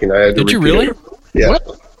not joking. I had to. Did you really? It. Yeah.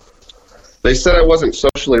 What? They said I wasn't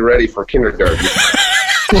socially ready for kindergarten.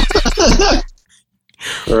 I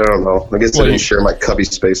don't know. I guess I didn't share my cubby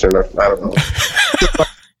space or not. I don't know.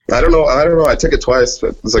 I don't know. I took it twice.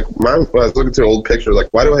 It was like, Mom, when I was looking through old pictures, like,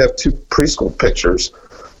 why do I have 2 preschool pictures?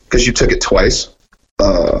 Because you took it twice.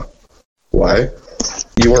 Why?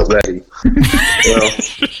 You weren't ready. Well,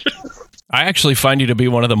 I actually find you to be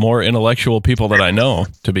one of the more intellectual people that I know,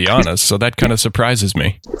 to be honest. So that kind of surprises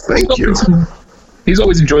me. Thank you. He's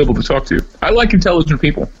always enjoyable to talk to. I like intelligent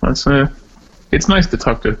people. That's it's nice to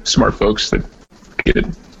talk to smart folks that get it.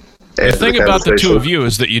 The thing about the two of you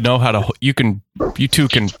is that you know how to. You two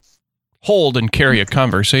can hold and carry a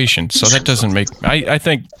conversation. So that doesn't make. I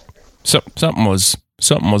think something was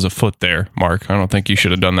afoot there, Mark. I don't think you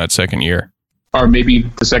should have done that second year. Or maybe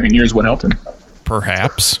the second year is what helped him.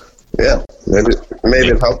 Perhaps. Yeah, maybe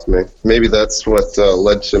it helped me. Maybe that's what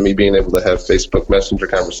led to me being able to have Facebook Messenger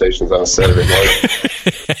conversations on a Saturday morning.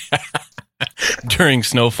 During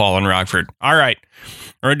snowfall in Rockford. All right.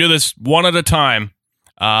 We're going to do this one at a time.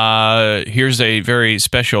 Here's a very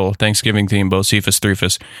special Thanksgiving theme, Beaucephus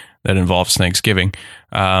Threephus, that involves Thanksgiving.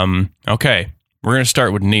 Okay, we're going to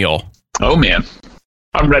start with Neil. Oh, man.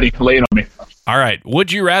 I'm ready. Lay it on me. All right.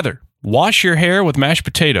 Would you rather wash your hair with mashed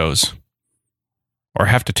potatoes or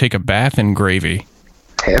have to take a bath in gravy?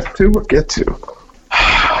 Have to or get to?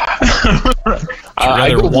 Would you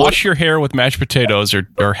rather wash your hair with mashed potatoes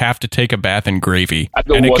or have to take a bath in gravy?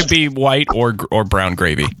 And it could be white or brown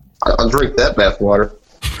gravy. I'll drink that bath water.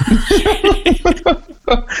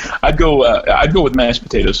 I'd go with mashed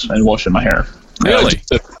potatoes and washing my hair. Really?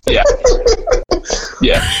 Yeah.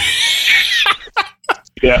 Yeah.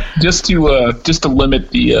 Yeah. Just to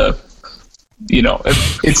limit the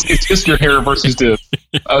it's just your hair versus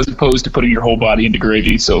as opposed to putting your whole body into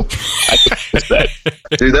gravy. So I guess that.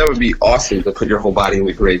 Dude, that would be awesome to put your whole body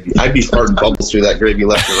into gravy. I'd be farting bubbles through that gravy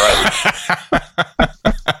left and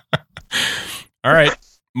right. All right.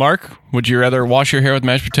 Mark, would you rather wash your hair with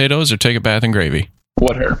mashed potatoes or take a bath in gravy?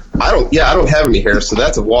 What hair? I don't have any hair, so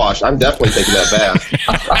that's a wash. I'm definitely taking that bath.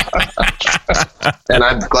 And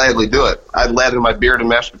I'd gladly do it. I'd lather my beard in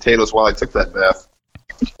mashed potatoes while I took that bath.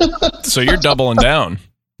 So you're doubling down.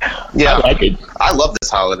 Yeah, I like it. I love this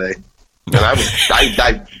holiday. And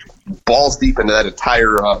I balls deep into that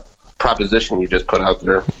entire proposition you just put out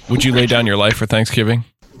there. Would you lay down your life for Thanksgiving?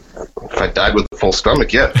 If I died with a full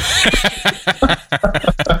stomach, yeah.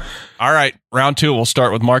 All right, round 2. We'll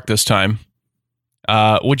start with Mark this time.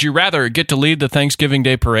 Would you rather get to lead the Thanksgiving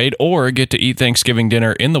Day parade or get to eat Thanksgiving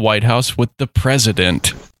dinner in the White House with the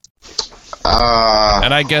president?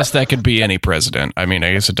 And I guess that could be any president. I mean,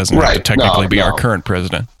 I guess it doesn't have to technically be our current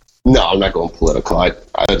president. No, I'm not going political. I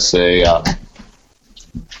would say, I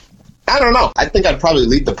don't know. I think I'd probably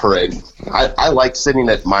lead the parade. I like sitting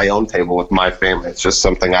at my own table with my family. It's just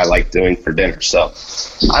something I like doing for dinner. So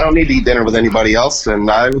I don't need to eat dinner with anybody else, and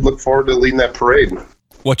I would look forward to leading that parade.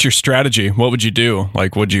 What's your strategy? What would you do?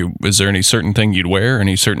 Like, is there any certain thing you'd wear?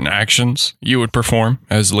 Any certain actions you would perform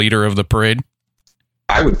as leader of the parade?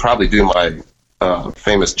 I would probably do my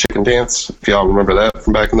famous chicken dance, if y'all remember that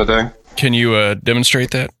from back in the day. Can you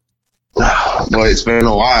demonstrate that? Boy, it's been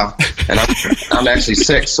a while, and I'm actually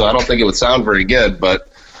sick, so I don't think it would sound very good. But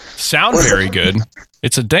sound very good.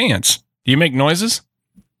 It's a dance. Do you make noises?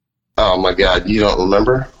 Oh my God, you don't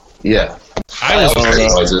remember? Yeah, I was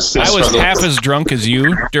half as drunk as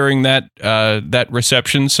you during that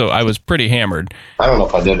reception, so I was pretty hammered. I don't know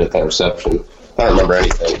if I did at that reception. I don't remember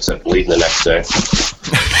anything except bleeding the next day.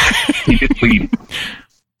 He did bleed.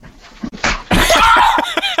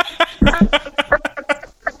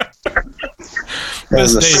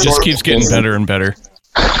 This day just keeps getting better and better.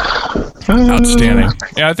 Outstanding.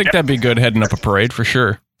 Yeah, I think that'd be good heading up a parade for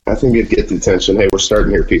sure. I think it'd get the attention. Hey, we're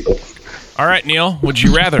starting here, people. All right, Neil, would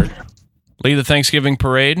you rather lead the Thanksgiving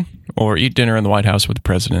parade or eat dinner in the White House with the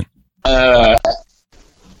president? I'd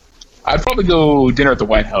probably go dinner at the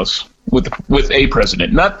White House with a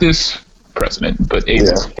president. Not this president, but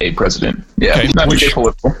a president. Yeah, okay. Not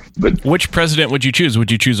political. But which president would you choose?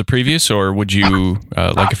 Would you choose a previous, or would you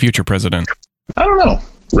like a future president? I don't know.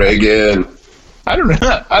 Reagan. I don't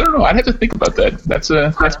know. I'd have to think about that. That's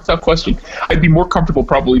a tough question. I'd be more comfortable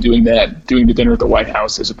probably doing the dinner at the White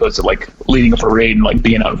House as opposed to like leading a parade and like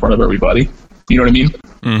being out in front of everybody. You know what I mean?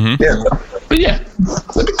 Mm-hmm. Yeah. But yeah,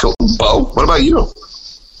 that'd be cool. Beau, what about you?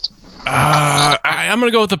 I'm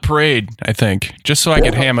gonna go with the parade. I think just so I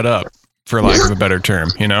can ham it up, for lack of a better term.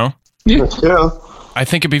 You know? Yeah. I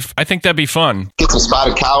think that'd be fun. Get some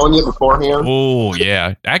spotted cow in you beforehand. Oh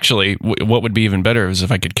yeah, actually, what would be even better is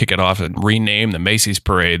if I could kick it off and rename the Macy's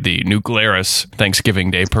Parade the Nuclearis Thanksgiving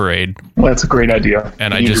Day Parade. Well, that's a great idea.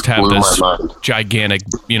 And I just have this gigantic,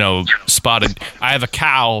 spotted. I have a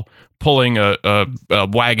cow pulling a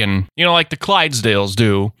wagon, like the Clydesdales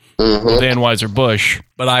do, with Anheuser-Busch.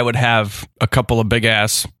 But I would have a couple of big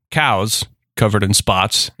ass cows covered in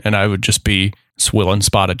spots, and I would just be swilling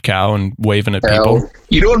spotted cow and waving at people.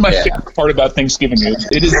 You know what my favorite part about Thanksgiving is?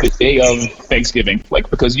 It is the day of Thanksgiving,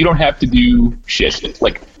 because you don't have to do shit. Presents,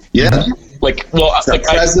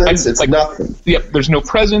 it's nothing. Yep, there's no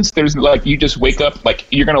presents. There's you just wake up,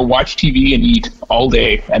 you're gonna watch TV and eat all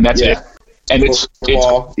day, and that's it. And it's great.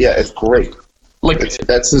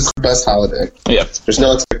 That's the best holiday. Yeah, there's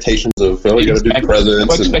no expectations of you're gonna do presents.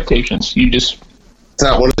 No expectations. You just. It's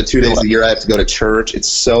not one of the 2 days a year I have to go to church. It's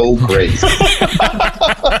so great.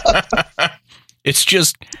 It's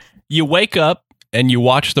just you wake up and you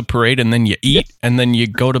watch the parade and then you eat and then you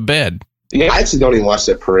go to bed. Yeah, I actually don't even watch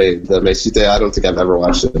that parade. That Macy's Day. I don't think I've ever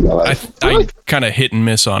watched it in my life. I kind of hit and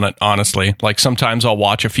miss on it, honestly. Like sometimes I'll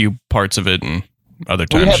watch a few parts of it and other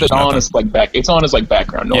times we have it on as it's on as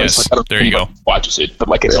background noise. Yes, there you go. Watches it, but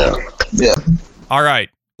it's on. Yeah. All right,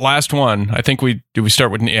 last one. I think we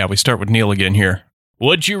start with Neil again here.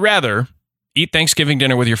 Would you rather eat Thanksgiving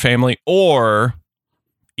dinner with your family or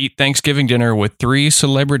eat Thanksgiving dinner with 3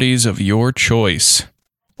 celebrities of your choice?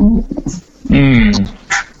 Neil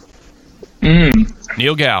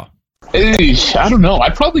Gau. I don't know.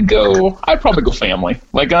 I'd probably go family.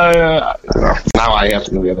 Like now I have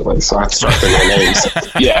to go the other way, so I have to start thinking names.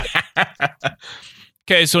 Yeah.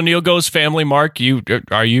 Okay, so Neil goes family. Mark,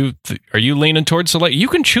 are you leaning towards select? You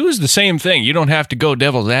can choose the same thing. You don't have to go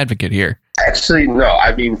devil's advocate here. Actually, no.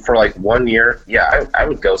 I mean, for like 1 year, yeah, I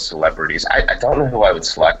would go celebrities. I don't know who I would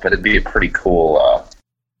select, but it'd be a pretty cool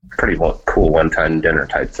one-time dinner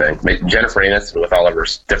type thing. Maybe Jennifer Aniston with all of her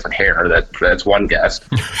different hair. That's one guess.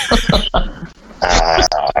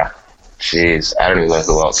 Jeez, I don't even know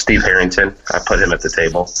who else. Steve Harrington. I put him at the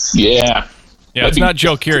table. Yeah. Yeah, it's not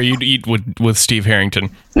Joe Keery. You'd eat with Steve Harrington,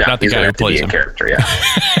 no, not the guy who plays him. Character, yeah.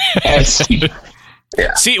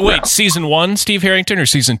 Yeah. Season 1, Steve Harrington, or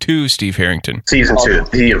season 2, Steve Harrington? Season 2,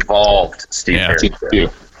 the evolved Steve Harrington.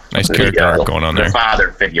 Nice character arc going on there. The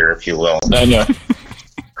father figure, if you will. I know.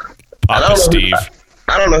 Papa Steve.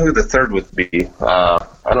 I don't know who the third would be. I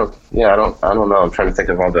don't know. I'm trying to think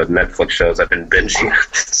of all the Netflix shows I've been binging.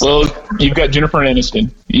 Well, you've got Jennifer Aniston.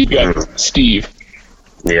 You've got Steve.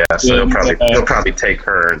 Yeah, so he'll probably take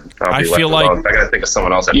her, and I'll be left alone. I got to think of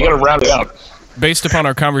someone else. You got to round it out. Based upon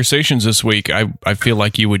our conversations this week, I feel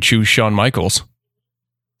like you would choose Shawn Michaels.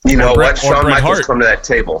 You know what? Shawn Michaels come to that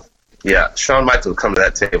table. Yeah, Shawn Michaels come to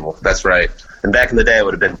that table. That's right. And back in the day, it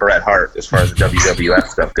would have been Bret Hart as far as the WWF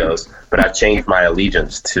stuff goes. But I've changed my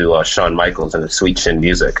allegiance to Shawn Michaels and the Sweet Chin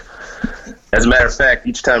Music. As a matter of fact,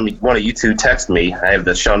 each time one of you two text me, I have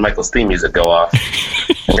the Shawn Michaels theme music go off.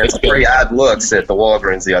 And there's pretty odd looks at the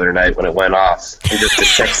Walgreens the other night when it went off. I'm just a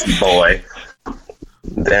sexy boy.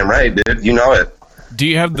 Damn right, dude. You know it. Do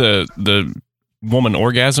you have the woman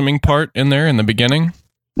orgasming part in there in the beginning?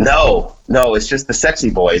 No, it's just the sexy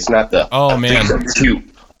boy. It's not the man, I'm cute.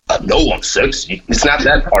 No, I'm sexy. It's not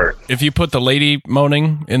that part. If you put the lady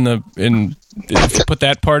moaning if you put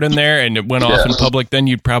that part in there and it went off in public, then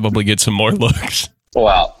you'd probably get some more looks.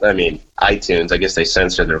 Well, I mean, iTunes, I guess they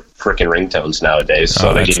censor their freaking ringtones nowadays.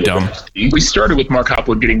 So that's dumb. We started with Mark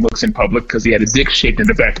Hopwood getting looks in public because he had a dick shaped in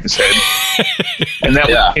the back of his head. And that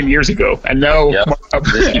was 10 years ago. And now Mark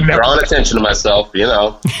Hopwood, drawing attention to myself, you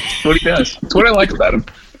know. That's what he does. That's what I like about him.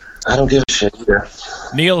 I don't give a shit either.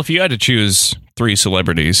 Neil, if you had to choose 3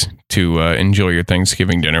 celebrities to enjoy your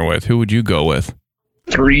Thanksgiving dinner with, who would you go with?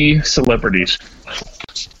 3 celebrities.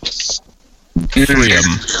 3 of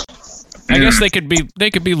them. I guess they could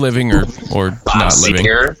be living or not living.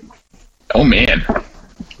 Here. Oh man,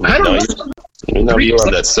 I don't know. You know you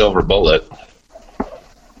are that silver bullet.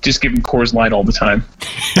 Just give him Coors Light all the time.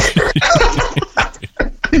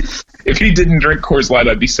 If he didn't drink Coors Light,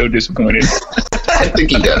 I'd be so disappointed. I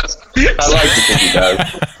think he does. I like to think he does.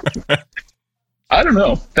 I don't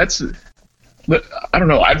know. I don't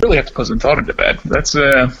know. I'd really have to put some thought into that. That's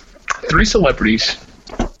 3 celebrities.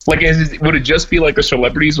 Like, would it just be like the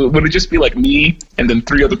celebrities? Would it just be like me and then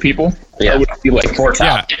 3 other people? Yeah. Or would it be like 4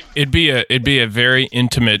 top? Yeah, it'd be a very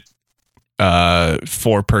intimate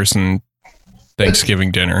 4-person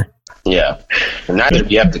Thanksgiving dinner. Yeah, and neither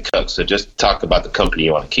of you have to cook, so just talk about the company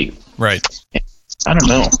you want to keep. Right. I don't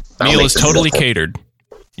know. Meal is totally catered.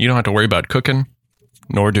 You don't have to worry about cooking,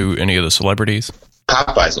 nor do any of the celebrities.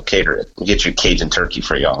 Popeyes will cater it. We'll get you Cajun turkey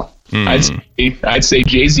for y'all. I'd say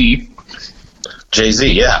Jay-Z. Jay-Z,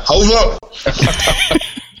 yeah. Hold up.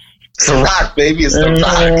 It's the Rock, baby. It's the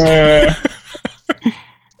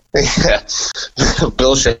Rock.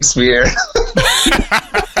 Bill Shakespeare.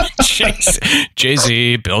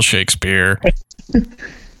 Jay-Z, Bill Shakespeare.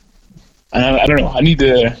 I don't know. I need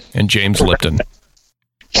to... And James Lipton.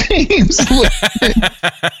 James Lipton.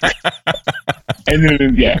 And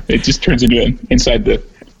then, it just turns into inside the...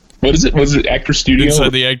 What is it? Was it Actor Studio?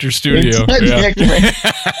 Inside the Actor Studio.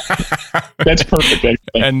 That's perfect.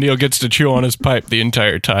 Actually. And Neil gets to chew on his pipe the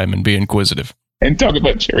entire time and be inquisitive. And talk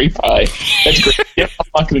about cherry pie. That's great. Yep, I'm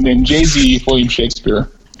locking it in. Jay-Z, William Shakespeare,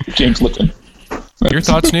 James Lipton. Your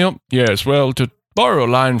thoughts, Neil? Yes, well, to borrow a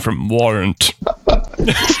line from Warrant.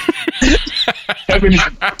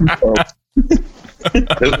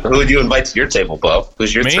 Who would you invite to your table, Beau?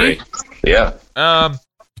 Who's your 3? Yeah.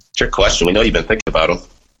 It's your question. We know you've been thinking about them.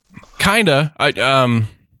 Kinda. I don't.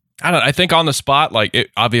 I think on the spot, like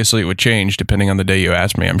obviously it would change depending on the day you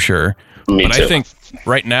ask me. I'm sure. Me too. I think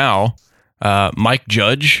right now, Mike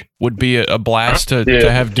Judge would be a blast to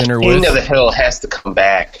have dinner with. King of the Hill has to come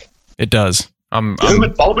back. It does. I'm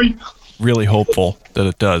really hopeful that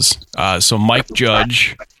it does. So Mike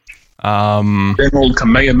Judge. Old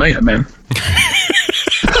Kamehameha, man.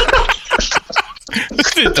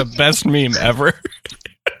 The best meme ever.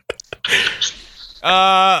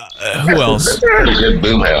 Who else? Pretty good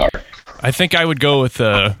boom hair. I think I would go with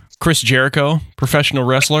Chris Jericho, professional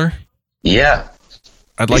wrestler. Yeah.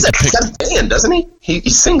 I'd like to pick. He's got a band, doesn't he? He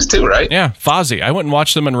sings too, right? Yeah, Fozzy. I went and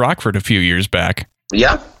watched them in Rockford a few years back.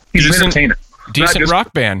 Yeah. He's an entertainer. Decent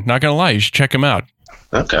rock band. Not going to lie. You should check him out.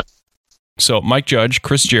 Okay. So Mike Judge,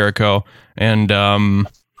 Chris Jericho, and oh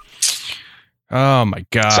my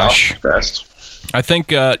gosh. I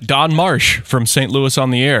think Don Marsh from St. Louis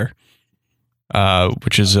on the Air,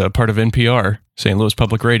 which is a part of NPR, St. Louis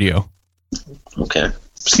Public Radio. Okay.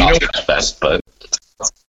 Southwest best, but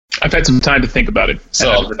I've had some time to think about it.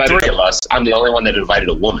 So the three of us, I'm the only one that invited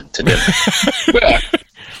a woman to dinner.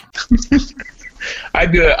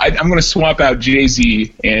 I'm going to swap out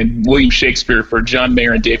Jay-Z and William Shakespeare for John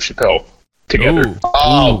Mayer and Dave Chappelle together. Ooh.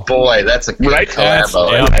 Oh boy, that's a good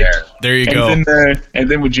collabo right there. There you go. And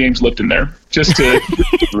then with James Lipton there, just to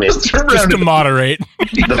just to moderate.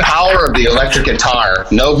 The power of the electric guitar.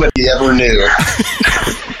 Nobody ever knew.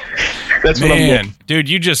 That's what I'm doing. Dude,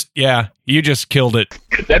 you just killed it.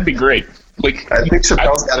 That'd be great. Like, I think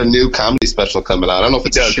Chappelle's got a new comedy special coming out. I don't know if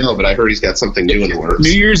it's a show, but I heard he's got something new in the works.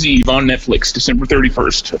 New Year's Eve on Netflix, December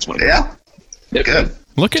 31st. That's what it is. Yeah. Good.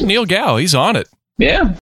 Look at Neil Gau. He's on it.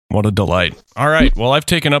 Yeah. What a delight. All right. Well, I've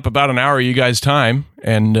taken up about an hour of you guys' time,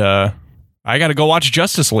 and I got to go watch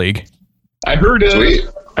Justice League. I heard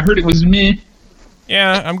it was me.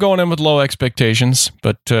 Yeah, I'm going in with low expectations,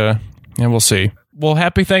 but we'll see. Well,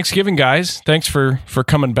 happy Thanksgiving, guys. Thanks for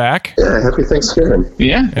coming back. Yeah, happy Thanksgiving.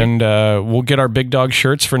 Yeah. And we'll get our Big Dog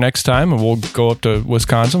shirts for next time, and we'll go up to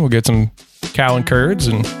Wisconsin. We'll get some cow and curds,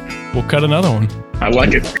 and we'll cut another one. I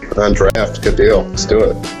like it. On draft. Good deal. Let's do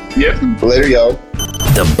it. Yep. Later, yo.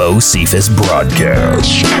 The Beaucephus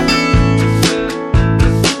Broadcast.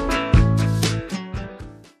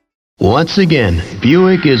 Once again,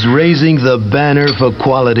 Buick is raising the banner for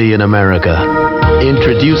quality in America.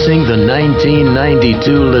 Introducing the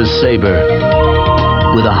 1992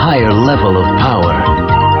 LeSabre with a higher level of power,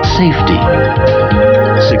 safety,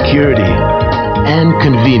 security, and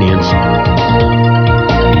convenience.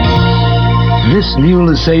 This new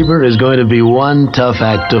LeSabre is going to be one tough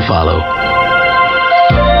act to follow.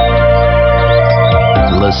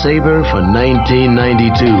 LeSabre for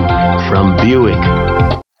 1992 from Buick.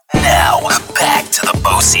 Now, back to the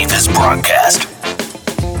Beaucephus Broadcast.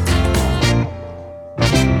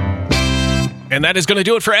 And that is going to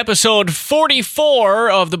do it for episode 44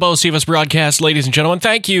 of the Beaucephus Broadcast, ladies and gentlemen.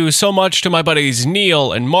 Thank you so much to my buddies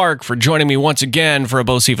Neil and Mark for joining me once again for a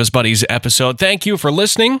Beaucephus Buddies episode. Thank you for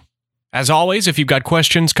listening. As always, if you've got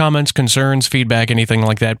questions, comments, concerns, feedback, anything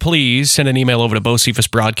like that, please send an email over to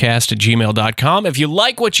beaucephuspbroadcast@gmail.com. If you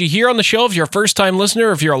like what you hear on the show, if you're a first-time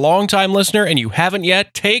listener, if you're a long-time listener and you haven't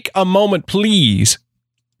yet, take a moment, please,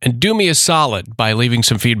 and do me a solid by leaving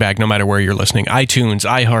some feedback no matter where you're listening. iTunes,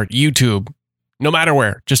 iHeart, YouTube, no matter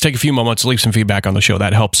where. Just take a few moments, leave some feedback on the show.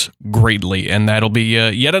 That helps greatly, and that'll be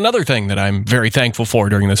yet another thing that I'm very thankful for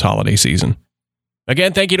during this holiday season.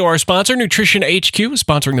 Again, thank you to our sponsor, Nutrition HQ,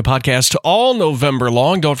 sponsoring the podcast all November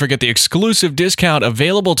long. Don't forget the exclusive discount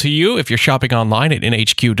available to you if you're shopping online at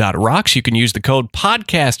nhq.rocks. You can use the code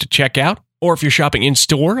podcast at checkout, or if you're shopping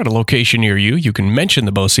in-store at a location near you, you can mention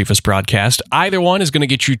the Beaucephus Broadcast. Either one is going to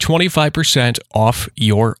get you 25% off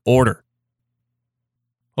your order.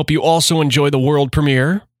 Hope you also enjoy the world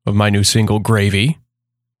premiere of my new single, Gravy,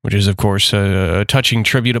 which is, of course, a touching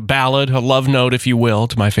tribute, a ballad, a love note, if you will,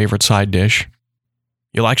 to my favorite side dish.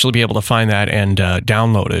 You'll actually be able to find that and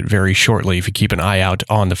download it very shortly if you keep an eye out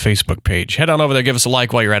on the Facebook page. Head on over there, give us a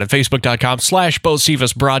like while you're at it,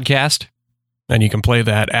 facebook.com/Beaucephus Broadcast. And you can play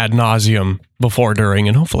that ad nauseum before, during,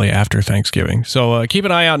 and hopefully after Thanksgiving. So keep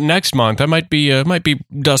an eye out next month. I might be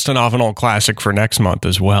dusting off an old classic for next month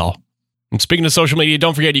as well. And speaking of social media,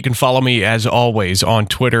 don't forget you can follow me, as always, on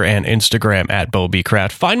Twitter and Instagram at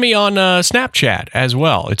BeauBcraft. Find me on Snapchat as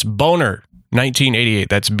well. It's Boner1988.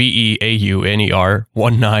 That's BEAUNER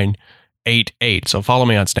 1988. So follow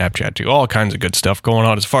me on Snapchat, too. All kinds of good stuff going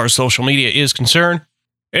on as far as social media is concerned.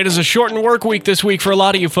 It is a shortened work week this week for a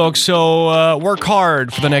lot of you folks, so work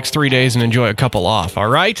hard for the next 3 days and enjoy a couple off, all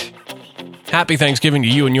right? Happy Thanksgiving to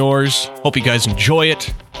you and yours. Hope you guys enjoy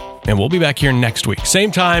it. And we'll be back here next week.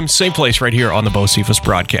 Same time, same place, right here on the Beaucephus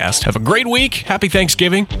Broadcast. Have a great week. Happy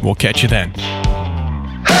Thanksgiving. We'll catch you then.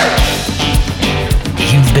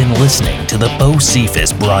 You've been listening to the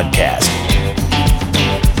Beaucephus Broadcast.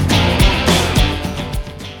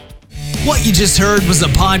 What you just heard was a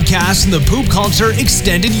podcast in the Poop Culture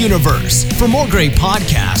Extended Universe. For more great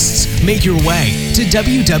podcasts, make your way to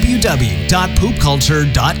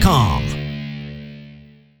www.poopculture.com.